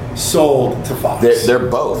were sold to Fox. They're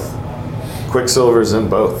both. Quicksilver's in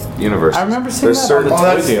both universes. I remember seeing There's that certain on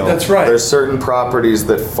the toy deal. that's right. There's certain properties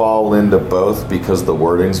that fall into both because the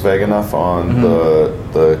wording's vague enough on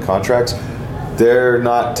the contracts. They're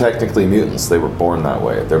not technically mutants. They were born that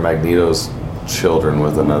way. They're Magneto's children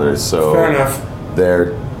with another. So Fair enough.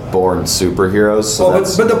 They're born superheroes. So Well,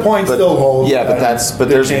 but the point still holds. Yeah, but they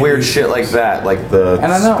there's can't weird use shit like that, like the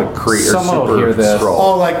And I know the someone will super hear this. Skrull.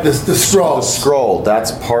 Oh, like the scroll. The Skrull,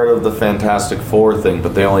 that's part of the Fantastic Four thing,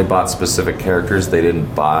 but they only bought specific characters. They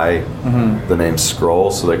didn't buy the name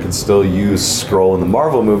Skrull, so they can still use Skrull in the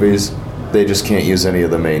Marvel movies. They just can't use any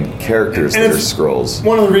of the main characters And that are it's Skrulls.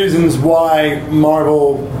 One of the reasons why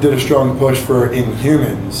Marvel did a strong push for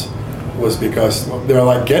Inhumans was because they're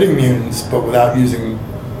like getting mutants, but without using.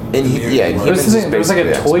 And There was like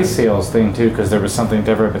a toy sales thing too, because there was something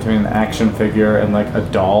different between an action figure and like a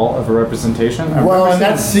doll of a representation. I Well, remember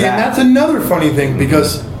and seeing that's another funny thing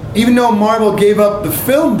because even though Marvel gave up the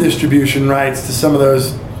film distribution rights to some of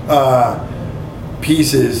those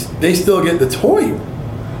pieces, they still get the toy.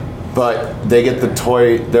 But they get the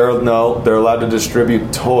toy. They're allowed to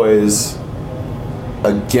distribute toys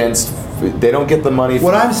against. They don't get the money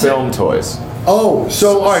What from I'm saying- film toys. Oh,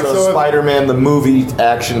 so all right, so Spider-Man the movie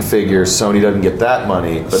action figure, Sony doesn't get that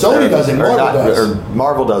money. But Sony they're- doesn't, or Marvel does. Or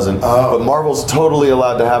Marvel doesn't. Oh. But Marvel's totally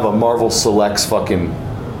allowed to have a Marvel Selects fucking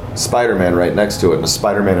Spider-Man right next to it, and a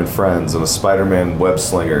Spider-Man and Friends, and a Spider-Man Web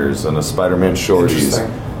Slingers, and a Spider-Man Shorties.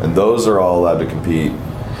 Interesting. And those are all allowed to compete.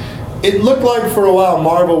 It looked like for a while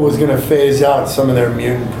Marvel was going to phase out some of their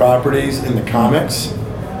mutant properties in the comics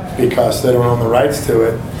because they don't own the rights to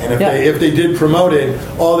it. And if they did promote it,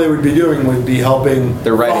 all they would be doing would be helping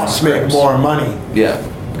Fox make more money. Yeah.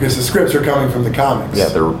 Because the scripts are coming from the comics. Yeah,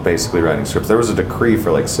 they're basically writing scripts. There was a decree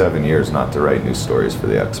for like 7 years not to write new stories for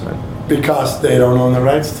the X-Men. Because they don't own the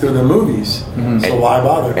rights to the movies. So why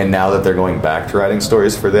bother? And now that they're going back to writing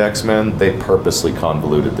stories for the X-Men, they purposely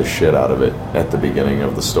convoluted the shit out of it at the beginning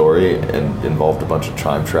of the story and involved a bunch of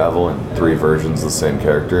time travel and 3 versions of the same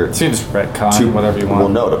character. So you just retcon whatever you want. Well,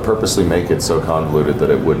 no, to purposely make it so convoluted that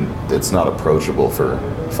it's not approachable for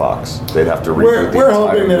Fox. They'd have to reboot We're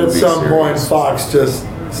hoping that at some point Fox just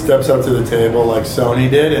steps up to the table like Sony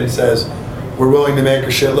did and says, we're willing to make a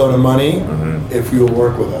shitload of money if you'll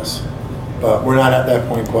work with us. But we're not at that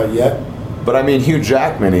point quite yet. But I mean, Hugh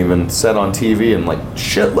Jackman even said on TV and like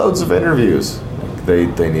shitloads of interviews, they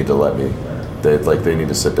need to let me. They need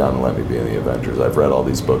to sit down and let me be in the Avengers. I've read all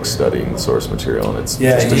these books studying the source material, and it's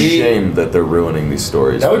just a shame that they're ruining these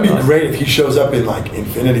stories. That would be great if he shows up in like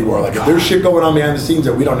Infinity War. Like if there's shit going on behind the scenes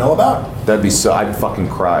that we don't know about. That'd be so. I'd fucking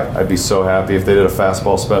cry. I'd be so happy if they did a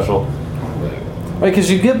fastball special. Right,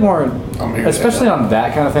 because you get more, especially on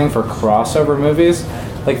that kind of thing for crossover movies.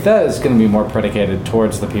 Like that is going to be more predicated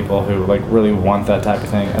towards the people who like really want that type of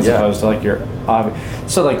thing, as opposed to like your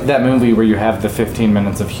obvious. So like that movie where you have the 15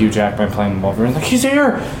 minutes of Hugh Jackman playing Wolverine, like he's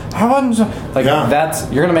here. That's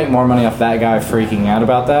you're going to make more money off that guy freaking out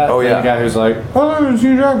about that. Than the guy who's like, oh, it's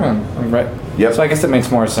Hugh Jackman, right? Yep. So I guess it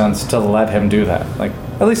makes more sense to let him do that, like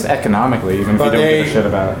at least economically, even if you don't give a shit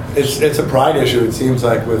about it. It's a pride issue. It seems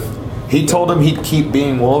like with. He told him he'd keep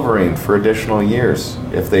being Wolverine for additional years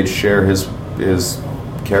if they'd share his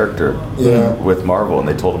character with Marvel, and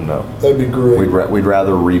they told him no. That'd be great. We'd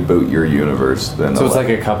rather reboot your universe than. So it's like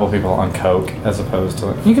a couple people on coke as opposed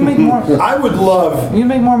to you can make more. I would love. You can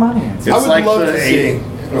make more money. It's I would like love to see.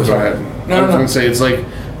 Go ahead. I was going to say it's like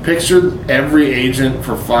picture every agent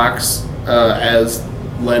for Fox as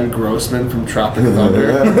Len Grossman from Tropic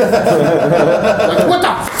Thunder. Like, what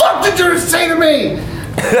the fuck did you say to me?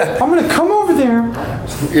 I'm gonna come over there.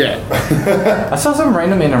 Yeah. I saw some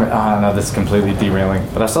random interview. Oh, no, this is completely derailing.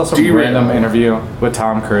 But I saw some random interview with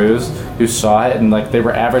Tom Cruise who saw it and like they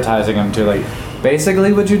were advertising him to like.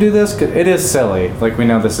 Basically, would you do this? 'Cause it is silly. Like we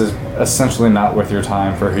know this is essentially not worth your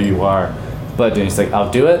time for who you are. But he's like,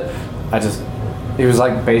 I'll do it. He was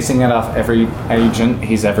like basing it off every agent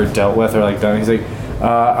he's ever dealt with or like done. He's like.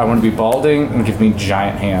 I want to be balding and give me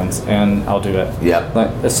giant hands, and I'll do it. Yeah. Like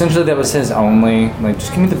essentially, that was his only. Like, just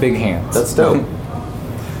give me the big hands. That's dope.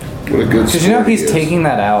 What a good. Because you know he's taking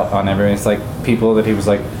that out on everyone. It's like people that he was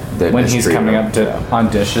like when he's coming up to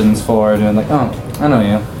auditions for, and like, oh, I know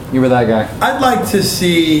you. You were that guy. I'd like to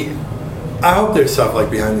see. I hope there's stuff like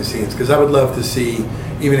behind the scenes because I would love to see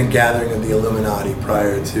even a gathering of the Illuminati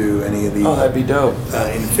prior to any of the. Oh, that'd be dope.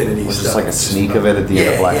 Infinity stuff. Just like a sneak of it at the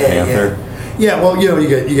end of Black Panther. Yeah, well, you know, you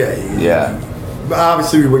get. Yeah.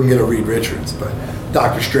 Obviously, we wouldn't get a Reed Richards, but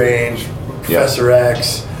Doctor Strange, Professor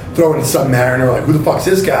X, throw in Submariner, like, who the fuck's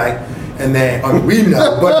this guy? And then, I mean, we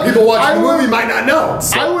know, but people watching the movie might not know.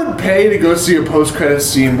 So. I would pay to go see a post-credit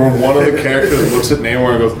scene where one of the characters looks at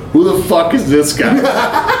Namor and goes, who the fuck is this guy?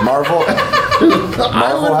 Marvel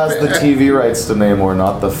has the TV rights to Namor,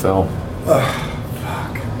 not the film.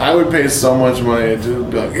 I would pay so much money to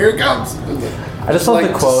be like, here it comes. I just love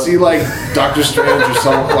the quote. See, like, Doctor Strange or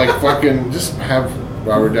something, like, fucking, just have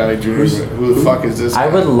Robert Downey Jr. Who the fuck is this guy? I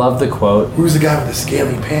would love the quote. Who's the guy with the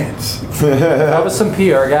scaly pants? That was some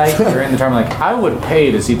PR guy during the time, like, I would pay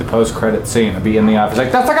to see the post-credit scene and be in the office.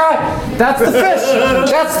 Like, that's the guy! That's the fish!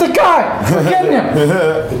 That's the guy! We're getting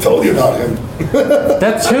him! I told you about him.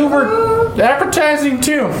 That's who we're advertising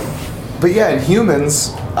to. But yeah, in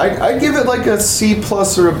Humans, I give it like a C+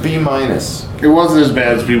 or a B-. It wasn't as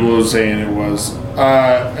bad as people were saying it was.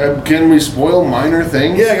 Can we spoil minor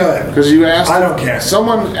things? Yeah, go ahead. Because you asked. I don't care.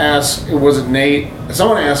 Someone asked, was it Nate?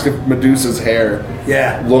 Someone asked if Medusa's hair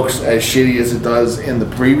looks as shitty as it does in the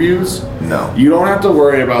previews. No. You don't have to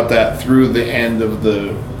worry about that through the end of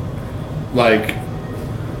the, like.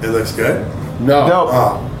 It looks good? No.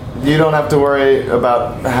 Oh. You don't have to worry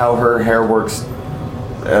about how her hair works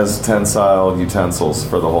as tensile utensils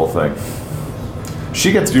for the whole thing.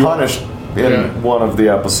 She gets punished in one of the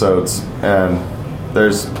episodes, and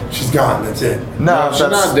she's gone. That's it. No, she's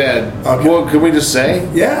not dead. Okay. Well, can we just say?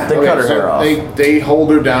 Yeah. They cut her hair off. They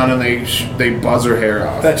hold her down and they buzz her hair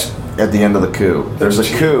off. That's at the end of the coup. There's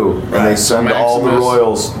a coup, and they send all the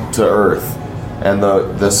royals to Earth, And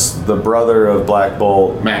the brother of Black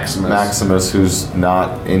Bolt, Maximus, who's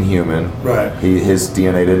not inhuman. Right. His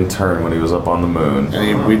DNA didn't turn when he was up on the moon.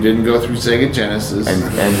 And we didn't go through Sega Genesis.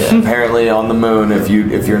 And apparently on the moon, if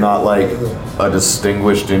you're not like a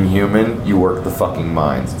distinguished inhuman, you work the fucking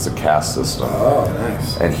mines. It's a caste system. Oh,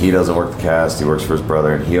 nice. And he doesn't work the caste. He works for his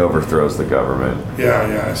brother, and he overthrows the government.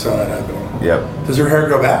 Yeah, I saw that happen. Yep. Does her hair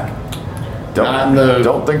grow back?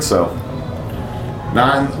 Don't think so.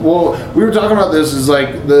 Well, we were talking about this. Is like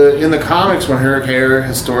in the comics when her hair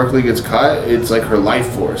historically gets cut, it's like her life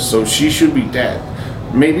force. So she should be dead.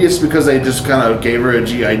 Maybe it's because they just kind of gave her a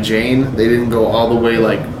G.I. Jane. They didn't go all the way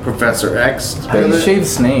like Professor X. How do you shave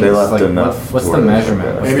snakes? They left enough. What's the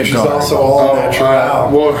measurement? Maybe she's also all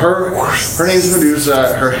natural. Well, her name's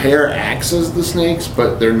Medusa. Her hair acts as the snakes,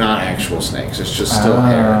 but they're not actual snakes. It's just still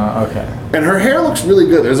hair. Okay. And her hair looks really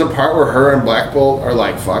good. There's a part where her and Black Bolt are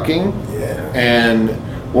like fucking. Yeah. And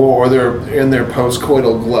or they're in their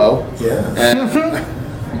post-coital glow. Yeah. And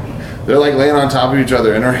they're like laying on top of each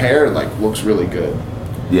other, and her hair like looks really good.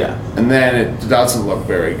 Yeah. And then it doesn't look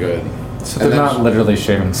very good. So they're not literally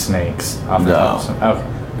shaving snakes off the top. No. Okay.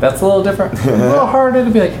 That's a little different. A little harder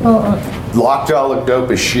to be like, Lockjaw looked dope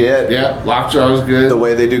as shit. Yeah, Lockjaw was good. The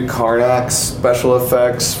way they do Karnak's special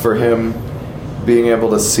effects for him being able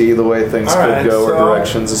to see the way things could go or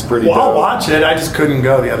directions is pretty dope. I'll watch it. I just couldn't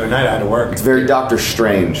go the other night. I had to work. It's very Doctor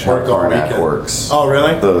Strange how Karnak works. Oh,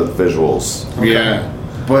 really? The visuals. Okay. Yeah.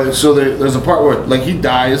 But so there's a part where like he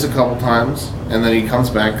dies a couple times and then he comes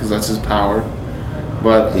back because that's his power.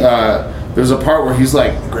 But there's a part where he's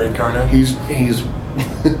like Great Karnak. He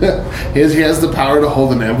has the power to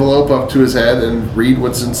hold an envelope up to his head and read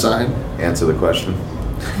what's inside. Answer the question.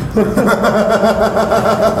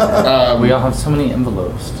 We all have so many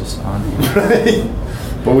envelopes just on here.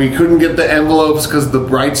 But we couldn't get the envelopes because the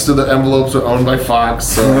rights to the envelopes are owned by Fox.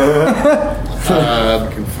 So,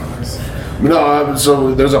 no,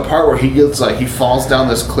 so there's a part where he gets like he falls down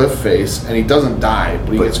this cliff face and he doesn't die,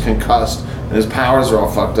 but he gets concussed and his powers are all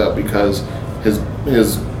fucked up because his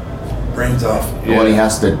brains off. Yeah. When he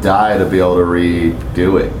has to die to be able to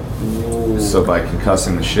redo it. Ooh. So by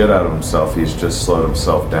concussing the shit out of himself, he's just slowed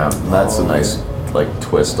himself down. And that's a nice like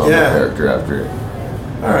twist on the character after.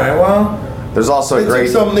 All right, well. There's also they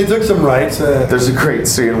took some rights. There's a great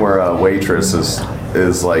scene where a waitress is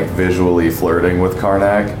like visually flirting with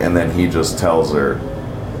Karnak, and then he just tells her,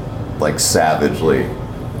 like savagely,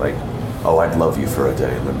 like, "Oh, I'd love you for a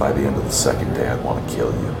day, and then by the end of the second day, I'd want to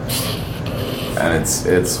kill you." And it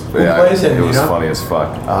was funny as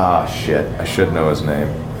fuck. Ah, shit, I should know his name.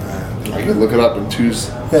 I could look it up in two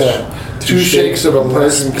shakes of a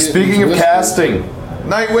person. Speaking of casting.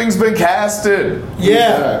 Nightwing's been casted.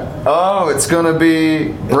 Yeah. Oh, it's gonna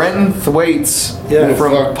be Brenton Thwaites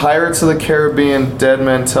from Pirates of the Caribbean. Dead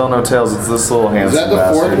Men Tell No Tales. It's this little handsome bastard. Is that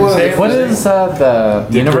the fourth one? What is the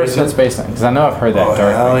universe that's based on? Because I know I've heard that.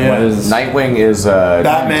 What is Nightwing? Is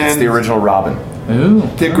Batman? It's the original Robin. Ooh.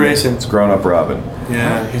 Dick Grayson. It's grown-up Robin.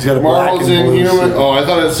 Yeah, he's got a Marvel's black and blue Inhuman. suit. Oh, I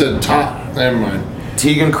thought it said top. Never mind.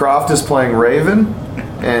 Tegan Croft is playing Raven,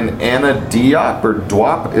 and Anna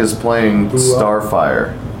Diop is playing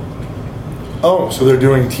Starfire. Oh, so they're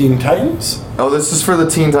doing Teen Titans? Oh, this is for the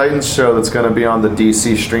Teen Titans show that's going to be on the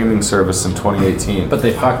DC streaming service in 2018. But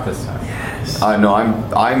they fucked this time. No,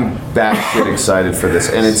 I'm batshit excited for this,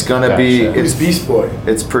 and it's going to be. It's Beast Boy.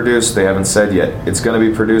 It's produced. They haven't said yet. It's going to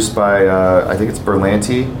be produced by I think it's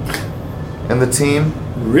Berlanti and the team.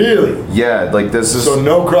 Really? Yeah, like this is. So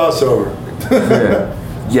no crossover.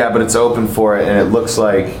 Yeah, but it's open for it, and it looks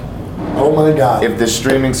like. Oh my god! If the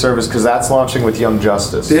streaming service, because that's launching with Young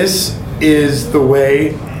Justice. This is the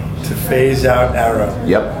way to phase out Arrow.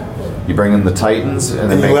 Yep. You bring in the Titans, and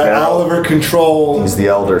then you let Oliver control. He's the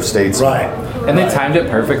elder statesman. Right. And they timed it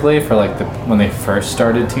perfectly for like when they first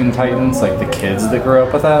started Teen Titans, like the kids that grew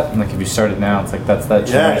up with that. And like if you start it now, it's like that's that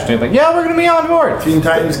generation. Like, yeah, we're gonna be on board. Teen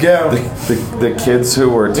Titans go. The kids who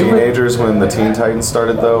were teenagers when the Teen Titans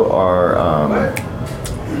started, though, are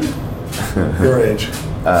your age.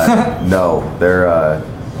 No, they're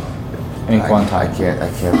Ink one time. I can't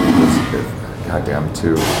think of this. Goddamn,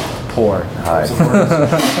 too poor. Hi.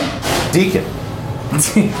 Deacon.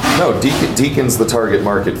 No, Deacon's the target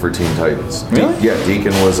market for Teen Titans. Really? Yeah,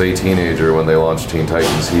 Deacon was a teenager when they launched Teen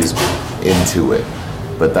Titans. He's into it.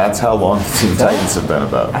 But that's how long the Teen Titans have been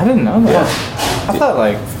about. I didn't know that. Yeah. I thought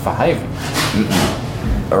like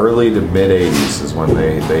 5. Early to mid 80s is when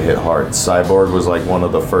they hit hard. Cyborg was like one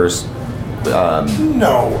of the first.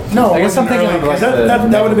 No. I guess I'm thinking of like that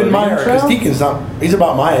would have been my era, because Deacon's not. He's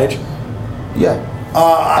about my age. Yeah.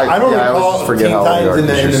 I don't I always recall just forget Teen how old you Titans are in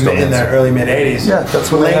 'cause you're still the handsome. early mid '80s. Yeah,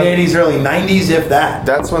 that's when they late had- '80s, early '90s, if that.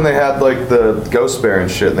 That's when they had like the Ghost Bear and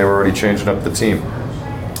shit, and they were already changing up the team.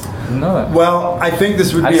 No, that. Well, I think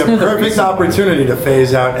this would I be a just knew the perfect reason. opportunity to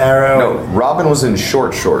phase out Arrow. No, Robin was in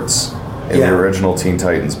short shorts in Yeah. the original Teen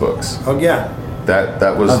Titans books. Oh yeah.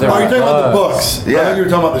 That was. Oh, Oh, they're you're talking about the books. books. Yeah. I thought you were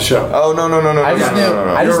talking about the show. Oh no. I just knew.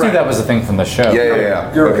 I just You're knew right. that was a thing from the show.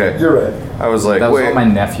 Yeah. You're okay. right. You're right. I was like, That was wait. what my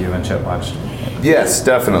nephew and Chip watched. Yes,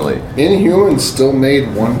 definitely. Inhumans still made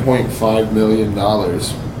 $1.5 million.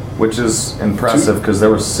 Which is impressive because there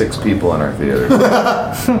were 6 people in our theater.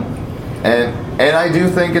 and I do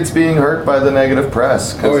think it's being hurt by the negative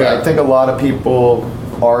press because Oh, yeah. I think a lot of people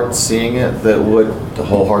aren't seeing it that would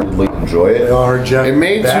wholeheartedly enjoy They it. all heard Jeff. It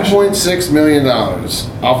made bash. $2.6 million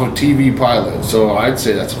off of TV pilot, so I'd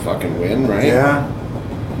say that's a fucking win, right? Yeah.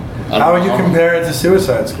 I don't How would you know. compare it to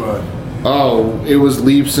Suicide Squad? Oh, it was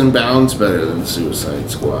leaps and bounds better than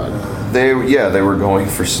Suicide Squad. They were going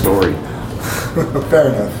for story. Fair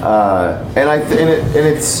enough.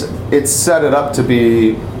 It's set it up to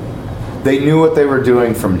be. They knew what they were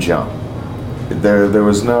doing from jump. There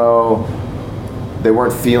was no. They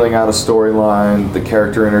weren't feeling out a storyline. The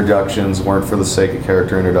character introductions weren't for the sake of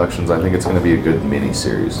character introductions. I think it's going to be a good mini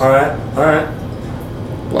series. All right.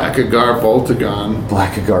 Blackagar Boltagon.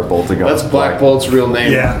 Blackagar Boltagon. That's Black Bolt's real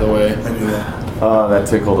name, Yeah. by the way. I knew that. That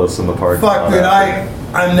tickled us in the park. Fuck, dude.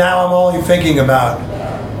 I'm only thinking about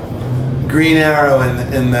Green Arrow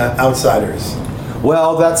and the Outsiders.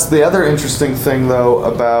 Well, that's the other interesting thing though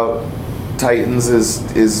about Titans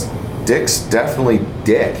is Dick's definitely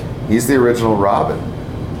Dick. He's the original Robin.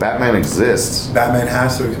 Batman exists. Batman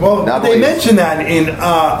has to. Well, Not they only- mentioned that in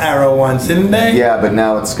Arrow once, didn't they? Yeah, but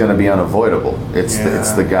now it's going to be unavoidable. It's Yeah.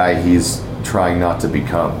 the guy he's trying not to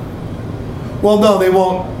become. Well, no, they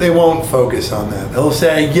won't. They won't focus on that. They'll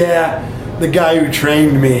say, "Yeah, the guy who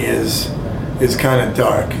trained me is kind of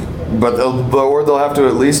dark." But they'll have to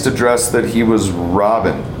at least address that he was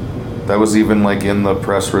Robin. That was even like in the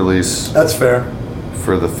press release That's fair.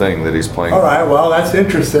 for the thing that he's playing. All right. Well, that's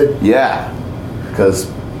interesting. Yeah, because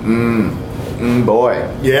boy,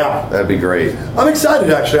 Yeah, that'd be great. I'm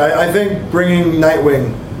excited. Actually, I think bringing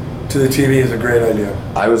Nightwing to the TV is a great idea.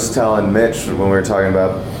 I was telling Mitch when we were talking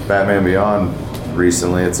about Batman Beyond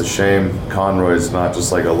recently, it's a shame Conroy's not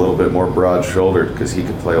just like a little bit more broad-shouldered because he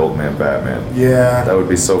could play Old Man Batman. Yeah, That would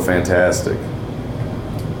be so fantastic.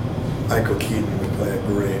 Michael Keaton would play a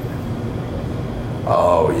great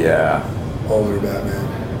Oh yeah. older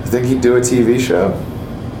Batman. You think he'd do a TV show?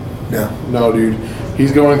 No. No, dude.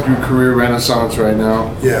 He's going through career renaissance right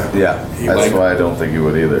now. Yeah. Yeah. He That's would. why I don't think he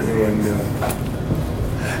would either. He wouldn't do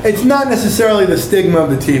it. It's not necessarily the stigma of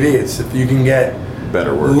the TV. It's if you can get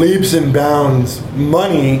Better work. leaps and bounds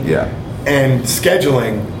money Yeah. and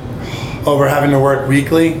scheduling over having to work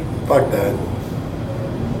weekly. Fuck that.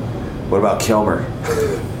 What about Kilmer?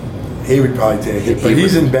 He would probably take it, but He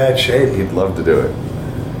he's would. in bad shape. He'd love to do it.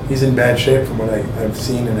 He's in bad shape from what I've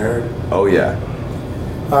seen and heard. Oh yeah.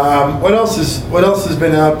 What else has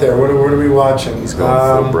been out there? What are we watching? He's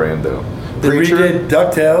going full Brando. They redid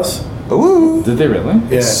DuckTales. Ooh. Did they really?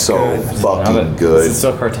 Yeah, So good. fucking Is good. it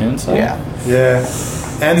still cartoon style? Yeah. Yeah.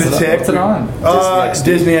 And the Tick. What's it on?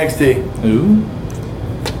 Disney XD. Ooh.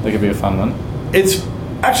 That could be a fun one. It's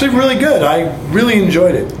actually really good. I really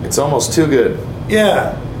enjoyed it. It's almost too good.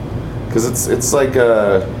 Yeah. Because it's like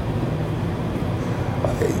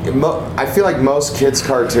I feel like most kids'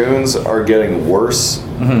 cartoons are getting worse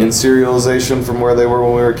in serialization from where they were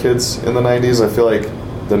when we were kids in the 90s. I feel like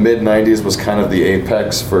the mid-90s was kind of the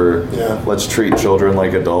apex for let's treat children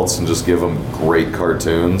like adults and just give them great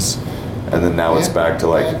cartoons. And then now it's back to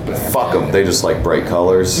like, fuck them, they just like bright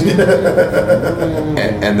colors.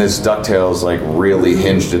 and this DuckTales like really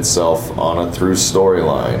hinged itself on a through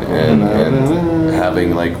storyline and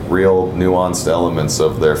having like real nuanced elements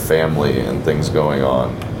of their family and things going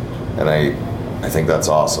on. And I think that's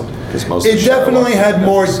awesome. Because most of It the show definitely had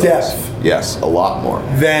more episodes. depth Yes, a lot more.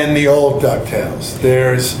 than the old DuckTales.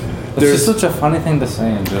 There's It's just such a funny thing to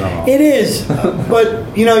say in general. It is,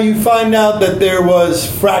 but you find out that there was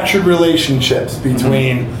fractured relationships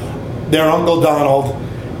between their Uncle Donald,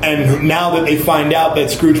 and now that they find out that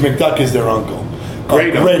Scrooge McDuck is their uncle,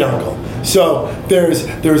 great uncle. So there's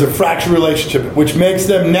a fractured relationship, which makes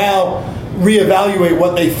them now reevaluate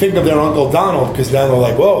what they think of their Uncle Donald, because now they're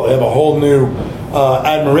like, whoa, they have a whole new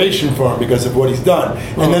admiration for him because of what he's done.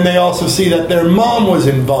 And then they also see that their mom was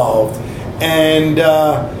involved, and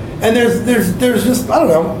And there's just, I don't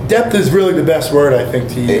know, depth is really the best word I think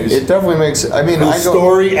to use. It definitely makes. I mean, the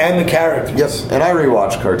story and the characters. Yes, and I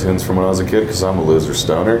rewatch cartoons from when I was a kid because I'm a loser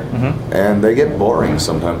stoner, and they get boring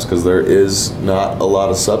sometimes because there is not a lot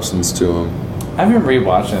of substance to them. I haven't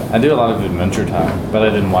rewatched it. I do a lot of Adventure Time, but I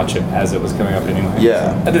didn't watch it as it was coming up anyway.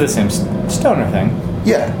 Yeah, I do the same stoner thing.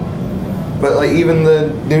 Yeah, but like even the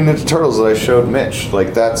new Ninja Turtles that I showed Mitch,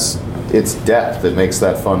 like it's depth that makes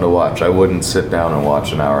that fun to watch. I wouldn't sit down and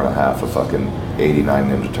watch an hour and a half of fucking 89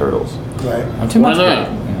 Ninja Turtles. Right. I'm too much. Why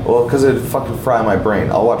not? Well, because it'd fucking fry my brain.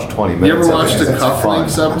 I'll watch 20 minutes. You ever watched of it. the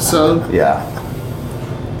Cufflinks episode? Yeah.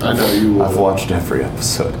 I know you will. I've watched every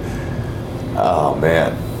episode. Oh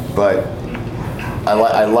man, but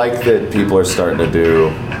I like that people are starting to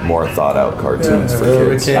do more thought out cartoons for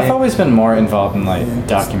kids. I've always been more involved in like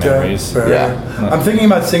documentaries. Yeah. I'm thinking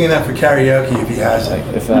about singing that for karaoke if he has it.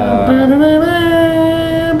 If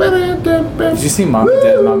did you see Mommy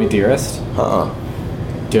Dead, Mommy Dearest?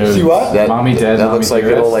 Dude, see what? Mommy Dead, That Mommy looks like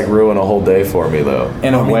Dearest? it'll like ruin a whole day for me though.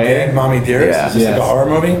 In a Mommy way. Dead, Mommy Dearest? Yeah. Is this like a horror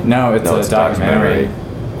movie? No, it's a documentary.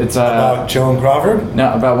 It's About Joan Crawford?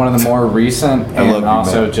 No, about one of the more recent I love and you,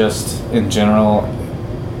 also man. just in general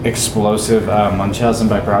explosive Munchausen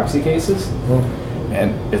by proxy cases,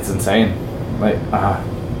 and it's insane. Like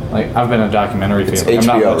I've been a documentary It's fan. I'm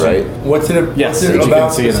not HBO, watching- right? What's it, Yes, what's it you can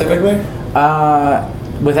about see it. specifically?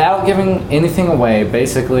 Without giving anything away,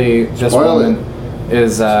 basically, this Spoil woman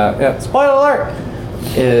is spoiler alert,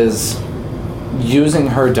 is using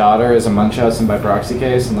her daughter as a Munchausen by proxy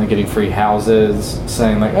case and like getting free houses,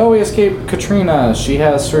 saying like, oh, we escaped Katrina, she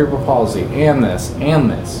has cerebral palsy, and this.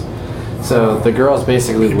 So the girl's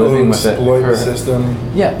basically living with it. Exploit the system.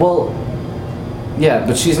 Yeah, well, yeah,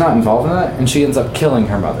 but she's not involved in it, and she ends up killing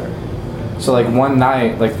her mother. So like one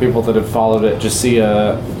night, like people that have followed it just see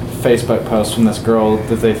a Facebook post from this girl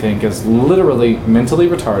that they think is literally mentally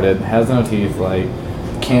retarded, has no teeth, like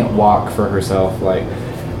can't walk for herself, like,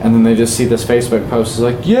 and then they just see this Facebook post is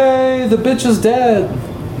like, yay, the bitch is dead.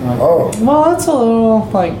 Like, Oh. well, that's a little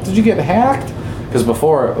like, did you get hacked? Because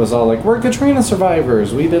before it was all like, we're Katrina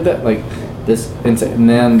survivors, we did that, like this, and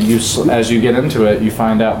then as you get into it, you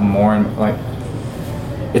find out more and like.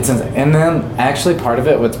 It's and then actually part of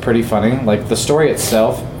it, what's pretty funny, like the story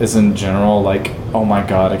itself is in general like, oh my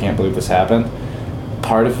god, I can't believe this happened.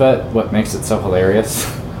 Part of it, what makes it so hilarious,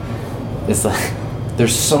 is like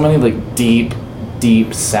there's so many like deep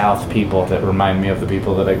South people that remind me of the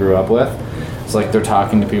people that I grew up with. It's like they're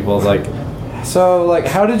talking to people like, so like,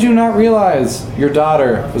 how did you not realize your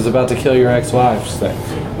daughter was about to kill your ex-wife? She's like,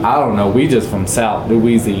 I don't know, we just from South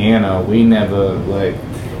Louisiana, we never like.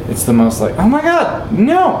 It's the most like, oh my god,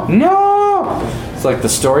 no. It's like the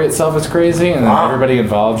story itself is crazy, and then everybody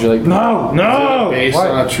involved, you're like, no. Based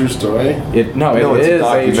What? on a true story? It it's is a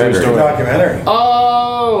a true documentary. story. Documentary.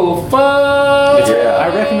 Oh, fuck! I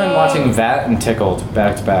recommend watching that and Tickled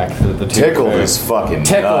back to back. The two. Tickled is fucking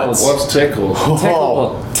Tickled. nuts. What's Tickled? Tickled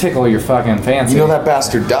will tickle your fucking fancy. You know that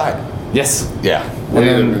bastard died. Yes. Yeah. Wait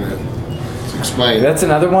a then- minute. Explain. That's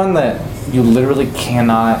another one that you literally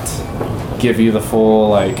cannot give you the full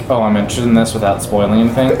like, oh, I'm interested in this without spoiling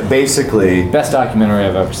anything. Basically, Best documentary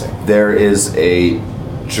I've ever seen. there is a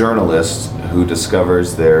journalist who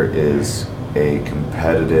discovers there is a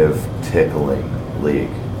competitive tickling league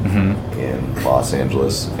in Los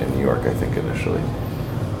Angeles and New York, I think initially.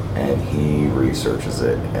 And he researches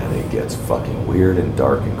it, and it gets fucking weird and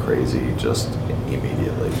dark and crazy just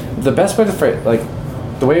immediately. The best way to phrase, like,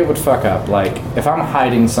 the way it would fuck up, like, if I'm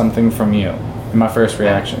hiding something from you, my first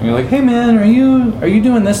reaction, you're like, hey man, are you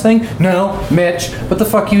doing this thing? No, Mitch, what the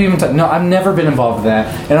fuck you even no, I've never been involved with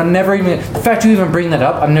that, and I'm never even, the fact you even bring that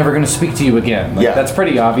up, I'm never gonna speak to you again. Like, Yeah. That's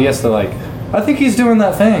pretty obvious, they're like, I think he's doing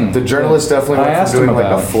that thing. The journalist definitely I went asked from him doing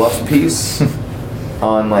like a about. fluff piece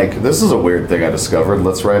on like, this is a weird thing I discovered,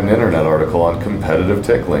 let's write an internet article on competitive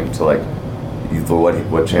tickling, to like,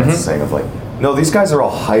 what Chance is saying of like, no, these guys are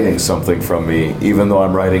all hiding something from me, even though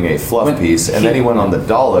I'm writing a fluff piece. And then he went on the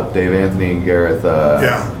Dollop, Dave Anthony and Gareth,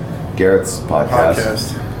 Garrett's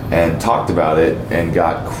podcast, and talked about it and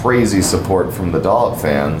got crazy support from the Dollop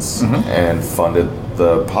fans and funded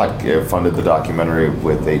the documentary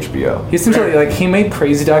with HBO. He essentially, like, he made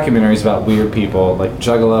crazy documentaries about weird people, like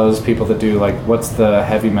juggalos, people that do, like, what's the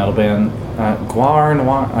heavy metal band? Noir?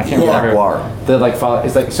 I can't remember. Gwar. That, like,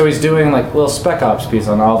 it's like, so he's doing, like, little Spec Ops piece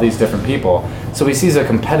on all these different people. So he sees a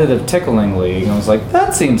competitive tickling league and was like,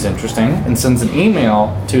 that seems interesting, and sends an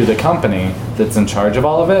email to the company that's in charge of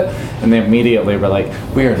all of it, and they immediately were like,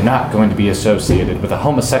 we are not going to be associated with a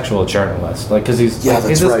homosexual journalist. Like, because he's, Yeah, like,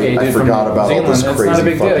 he's that's this gay right. I dude from forgot about all New those Zealand. It's not a crazy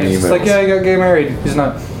big deal. fucking He's just like, emails. yeah, I got gay married. He's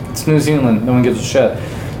not, it's New Zealand, no one gives a shit.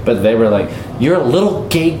 But they were like, "You're a little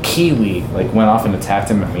gay Kiwi," like went off and attacked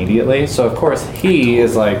him immediately. So of course he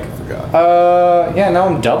is like, yeah, now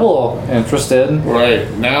I'm double interested. Right.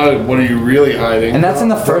 Now what are you really hiding? And that's in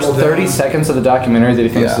the first Double 30 down. seconds of the documentary that he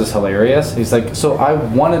thinks Yeah. is hilarious. He's like, so I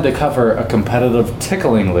wanted to cover a competitive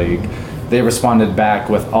tickling league. They responded back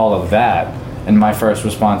with all of that. And my first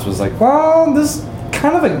response was like, well, this is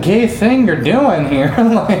kind of a gay thing you're doing here.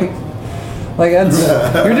 like it's,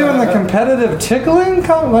 you're doing the competitive tickling?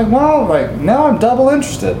 Now I'm double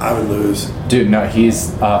interested. I would lose. Dude, no,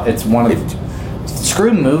 he's, it's one of the,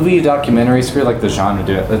 screw movie, documentary, screw like the genre,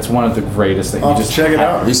 dude. It's one of the greatest things. I'll You just check it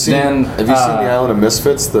out. Have you seen The Island of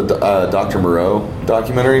Misfits, the Dr. Moreau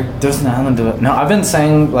documentary? There's an island of it. No, I've been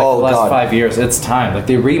saying like the last God. 5 years, it's time. Like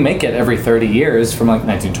they remake it every 30 years from like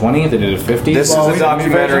 1920. They did it 50. This is a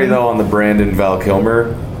documentary though on the Brandon Val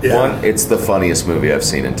Kilmer one. It's the funniest movie I've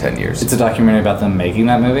seen in 10 years. It's a documentary about them making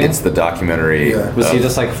that movie. It's the documentary. Was he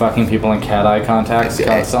just like fucking people in cat eye contacts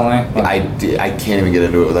constantly? I can't even get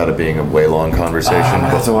into it without it being a way long conversation. I'm gonna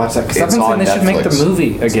have to watch that because I've been saying they should make the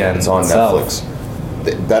movie again. It's on itself.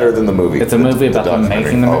 Netflix. Better than the movie. It's a movie about them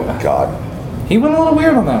making the movie. Oh God. He went a little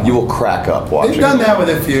weird on that one. You will crack up watching. They've done it. that with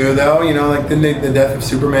a few, though. You know, like the Death of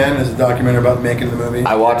Superman is a documentary about making the movie.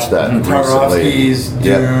 I watched that recently. Tarkovsky's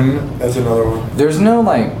Dune. Yep. That's another one. There's no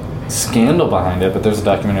like scandal behind it, but there's a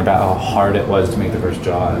documentary about how hard it was to make the first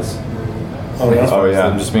Jaws. Oh, yeah. Oh, yeah.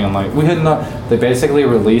 Them just being like, we had not. They basically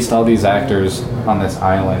released all these actors on this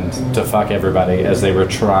island to fuck everybody as they were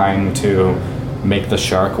trying to make the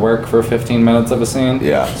shark work for 15 minutes of a scene.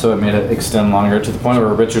 Yeah. So it made it extend longer to the point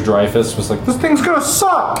where Richard Dreyfuss was like, this thing's gonna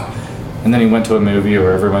suck! And then he went to a movie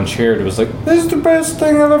where everyone cheered. It was like, this is the best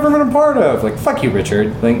thing I've ever been a part of. Like, fuck you,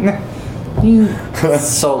 Richard. Like, nah, you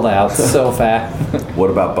sold out so fast.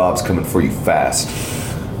 What about Bob's Coming For You Fast?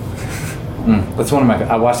 That's one of my.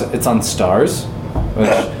 I watched it. It's on Stars, which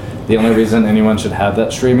the only reason anyone should have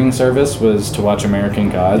that streaming service was to watch American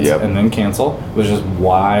Gods and then cancel, which is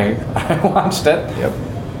why I watched it. Yep.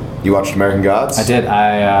 You watched American Gods? I did.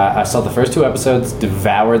 I saw the first 2 episodes,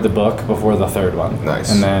 devoured the book before the 3rd one.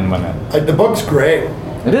 Nice. And then went in. The book's great.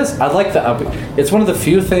 It is. I like it's one of the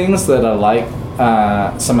few things that I like.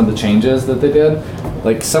 Some of the changes that they did,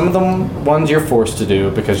 like some of them ones you're forced to do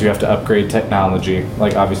because you have to upgrade technology.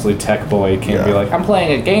 Like obviously Tech Boy can't be like, I'm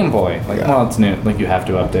playing a Game Boy. Like, well, it's new. Like you have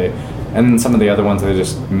to update. And then some of the other ones they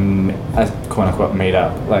just quote unquote made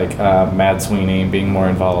up, like Mad Sweeney being more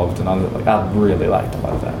involved and all that. Like I really liked a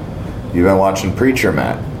lot of that. You've been watching Preacher,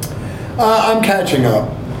 Matt. I'm catching up.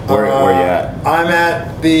 Where you at? I'm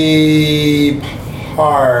at the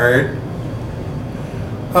part.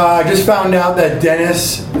 I just found out that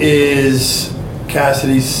Dennis is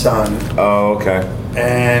Cassidy's son. Oh, okay.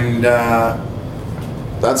 And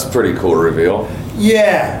that's a pretty cool reveal.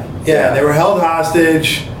 Yeah, they were held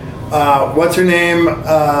hostage. What's her name?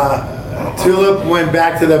 Tulip went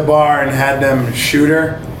back to the bar and had them shoot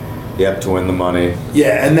her. Yep, to win the money.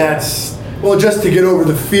 Yeah, and that's, well, just to get over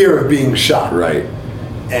the fear of being shot. Right.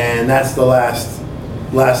 And that's the last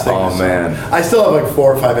thing. Oh, man. I still have like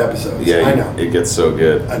 4 or 5 episodes. Yeah, I know. It gets so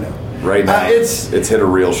good. I know. Right now, it's hit a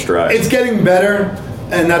real stride. It's getting better,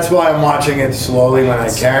 and that's why I'm watching it slowly when I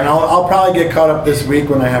can. I'll probably get caught up this week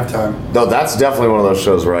when I have time. No, that's definitely one of those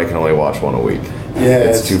shows where I can only watch one a week. Yeah,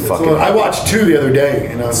 it's too fucking. I watched 2 the other day,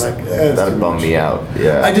 and I was like, that bummed me out.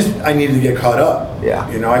 Yeah. I needed to get caught up. Yeah.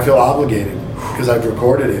 You know, I feel obligated because I've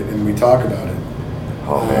recorded it and we talk about it.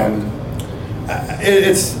 Oh man.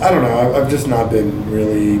 It's I don't know. I've just not been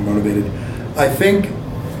really motivated. I think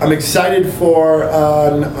I'm excited for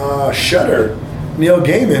Shudder. Neil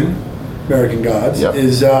Gaiman, American Gods,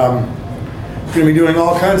 is going to be doing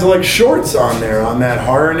all kinds of like shorts on there on that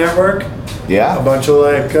horror network. Yeah. A bunch of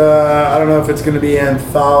like I don't know if it's going to be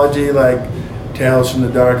anthology like Tales from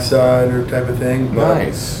the Dark Side or type of thing. But,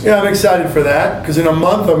 nice. Yeah, I'm excited for that because in a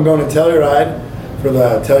month I'm going to Telluride for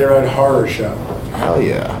the Telluride Horror Show. Hell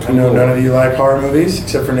yeah. I know none of you like horror movies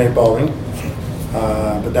except for Nate Baldwin,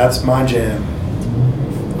 but that's my jam.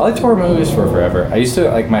 I liked horror movies for forever. I used to,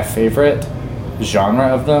 like, my favorite genre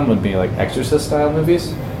of them would be, like, Exorcist-style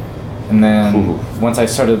movies. And then once I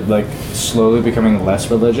started, like, slowly becoming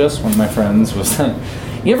less religious, one of my friends was like,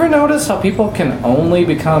 you ever notice how people can only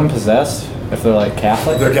become possessed if they're, like,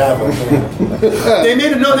 Catholic? They're Catholic. They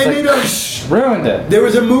made ruined it. There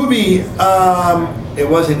was a movie, it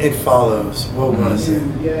wasn't It Follows. What was it?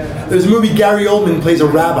 There's a movie, Gary Oldman plays a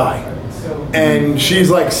rabbi. And she's,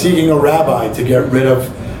 like, seeking a rabbi to get rid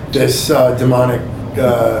of this demonic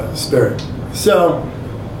spirit. So,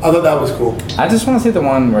 I thought that was cool. I just want to see the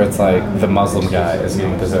one where it's like the Muslim guy is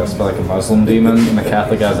getting possessed by like a Muslim demon, and the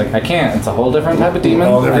Catholic guy's like, I can't. It's a whole different type of demon.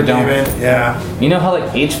 Whole different I don't. demon, yeah. You know how like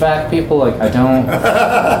HVAC people like I don't.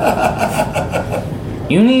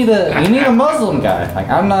 You need a Muslim guy. Like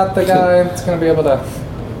I'm not the guy that's gonna be able to.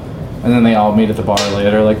 And then they all meet at the bar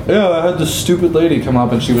later, like, yeah, I had this stupid lady come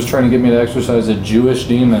up and she was trying to get me to exorcise a Jewish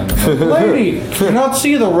demon. I'm like, lady, do you not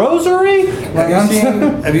see the rosary?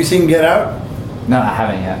 Have you seen Get Out? No, I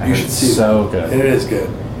haven't yet. You should see it. So good. It is good.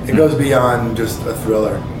 It goes beyond just a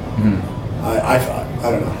thriller. I thought. I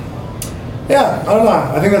don't know. Yeah, I don't know.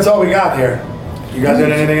 I think that's all we got here. You guys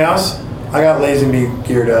got anything else? I got Lazenby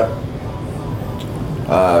geared up.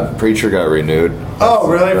 Preacher got renewed. Oh,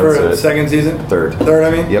 really? For the second season? Third, I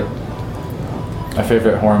mean? Yep. My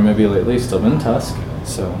favorite horror movie lately has still been Tusk.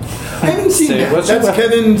 So I haven't seen that. That's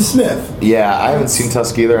Kevin Smith. Yeah, I haven't seen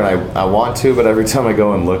Tusk either, and I want to, but every time I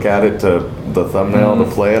go and look at it to the thumbnail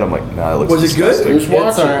to play it, I'm like, nah, it looks disgusting. Who's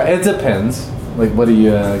watching? It depends. Like, what are you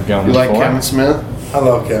going You like for? Kevin Smith? I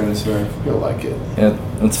love Kevin Smith. You'll like it.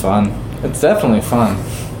 It's fun. It's definitely fun.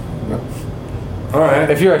 All right.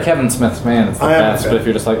 If you're a Kevin Smith fan, it's the best. But if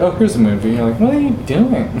you're just like, oh, here's a movie, you're like, what are you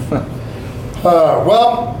doing?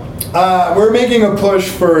 We're making a push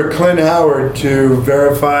for Clint Howard to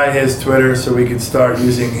verify his Twitter so we can start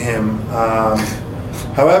using him.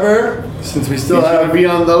 However, since we still have to be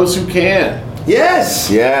on those who can.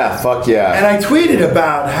 Yes. Yeah. Fuck yeah. And I tweeted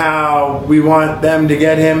about how we want them to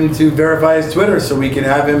get him to verify his Twitter so we can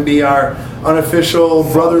have him be our unofficial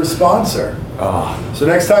brother sponsor. Oh. So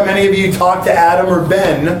next time any of you talk to Adam or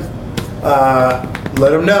Ben,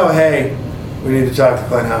 let them know, hey, we need to talk to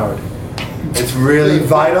Clint Howard. It's really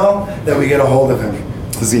vital that we get a hold of him.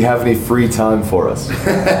 Does he have any free time for us?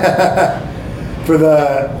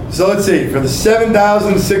 So let's see, for the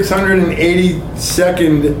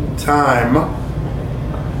 7,682nd time,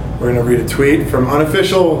 we're going to read a tweet from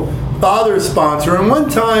unofficial father sponsor and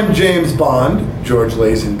one-time James Bond, George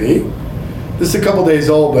Lazenby. This is a couple days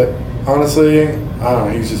old, but honestly, I don't know,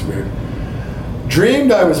 he's just weird.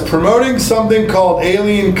 Dreamed I was promoting something called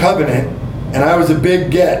Alien Covenant, and I was a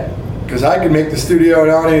big get, because I could make the studio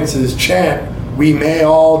audiences chant, "We may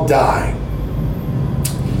all die."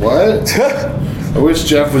 What? I wish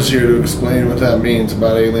Jeff was here to explain what that means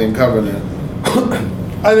about Alien Covenant.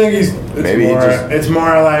 I think it's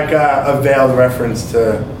more like a veiled reference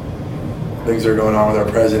to things that are going on with our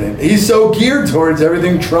president. He's so geared towards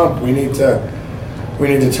everything Trump. We need to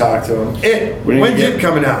talk to him. When's it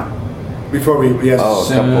coming out? Before we have a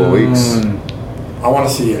couple of weeks. I want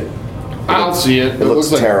to see it. I'll see it. It looks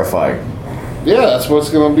terrifying. Yeah, that's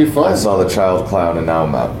what's going to be fun. I saw The Child Clown, and now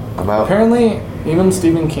I'm out. Apparently, even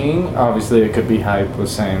Stephen King, obviously it could be hype,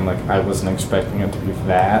 was saying, like, I wasn't expecting it to be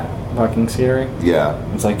that fucking scary. Yeah.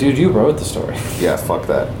 It's like, dude, you wrote the story. Yeah, fuck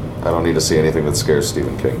that. I don't need to see anything that scares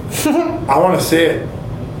Stephen King. I want to see it.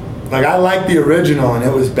 Like, I like the original, and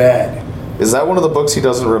it was bad. Is that one of the books he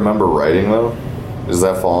doesn't remember writing, though? Does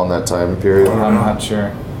that fall in that time period? I'm not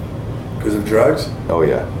sure. Because of drugs? Oh,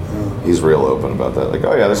 yeah. He's real open about that. Like,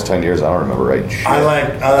 oh yeah, there's 10 years. I don't remember writing shit. I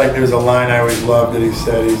like. There's a line I always loved that he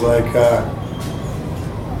said. He's like, I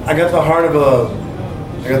got the heart of a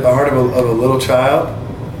little child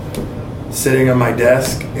sitting on my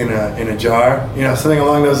desk in a jar. You know, something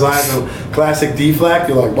along those lines. A classic D-Flack.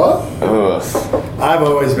 You're like, what? Ugh. I've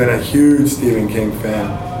always been a huge Stephen King fan.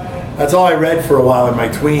 That's all I read for a while in my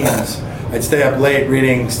tweens. I'd stay up late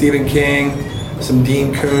reading Stephen King, some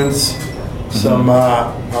Dean Koontz, some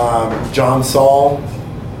John Saul.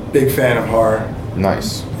 Big fan of horror.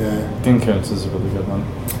 Nice. Yeah. Dean Koontz is a really good one.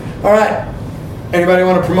 All right. Anybody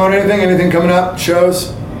want to promote anything? Anything coming up?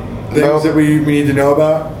 Shows? Things that we need to know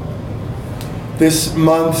about? This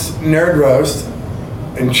month's Nerd Roast.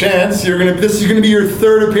 And Chance, this is gonna be your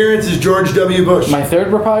third appearance as George W. Bush. My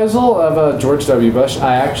third reprisal of George W. Bush.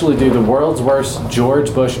 I actually do the world's worst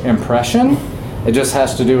George Bush impression. It just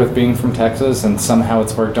has to do with being from Texas, and somehow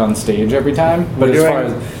it's worked on stage every time. But We're as doing- far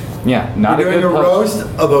as not We're a doing good a roast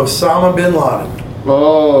of Osama bin Laden.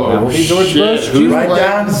 Oh, That would be George shit. Bush. Who's Right playing,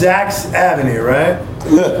 down Zach's Avenue, right?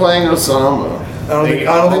 who's playing Osama? I don't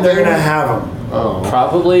think they're gonna have him. Oh.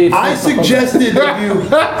 Probably. I suggested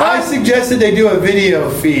they do a video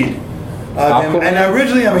feed of him. And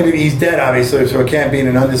originally, I mean, he's dead, obviously, so it can't be in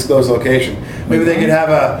an undisclosed location. Maybe they could have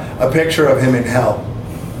a picture of him in hell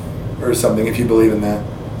or something, if you believe in that.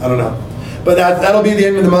 I don't know. But that'll be the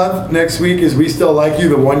end of the month. Next week is We Still Like You,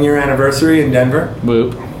 the 1-year anniversary in Denver.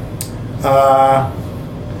 Whoop.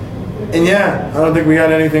 And yeah, I don't think we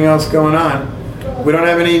got anything else going on. We don't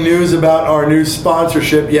have any news about our new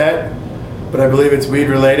sponsorship yet, but I believe it's weed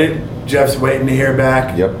related. Jeff's waiting to hear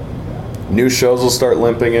back. Yep. New shows will start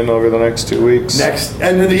limping in over the next 2 weeks. Next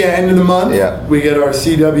end of the month, Yeah. we get our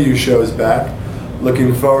CW shows back.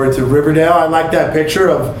 Looking forward to Riverdale. I like that picture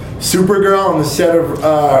of Supergirl on the set of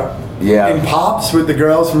in Pops with the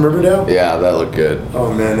girls from Riverdale. Yeah, that looked good.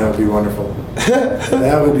 Oh man, that would be wonderful.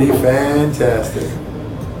 That would be fantastic.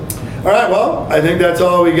 All right, well, I think that's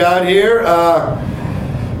all we got here.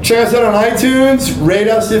 Check us out on iTunes. Rate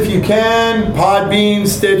us if you can. Podbean,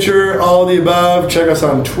 Stitcher, all of the above. Check us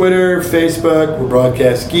on Twitter, Facebook. We're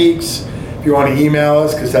Broadcast Geeks. If you want to email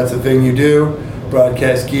us, because that's the thing you do,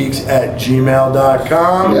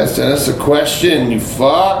 broadcastgeeks@gmail.com. Yeah, send us a question, you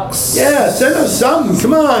fucks. Yeah, send us something.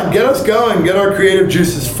 Come on, get us going. Get our creative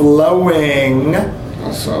juices flowing.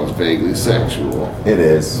 That sounds vaguely sexual. It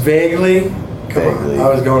is. Vaguely? Come on. I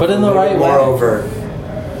was going But in the right way. Moreover.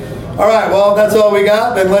 All right, well, that's all we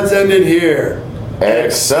got. Then let's end it here.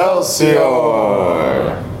 Excelsior!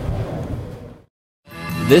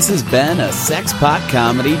 This has been a Sexpot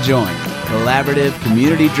Comedy Joint, collaborative,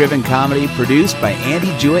 community-driven comedy produced by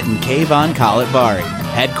Andy Jewett and Kayvon Khalitvari.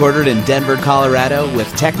 Headquartered in Denver, Colorado, with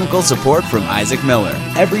technical support from Isaac Miller.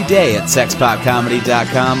 Every day at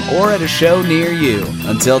sexpotcomedy.com or at a show near you.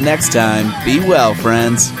 Until next time, be well,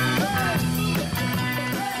 friends.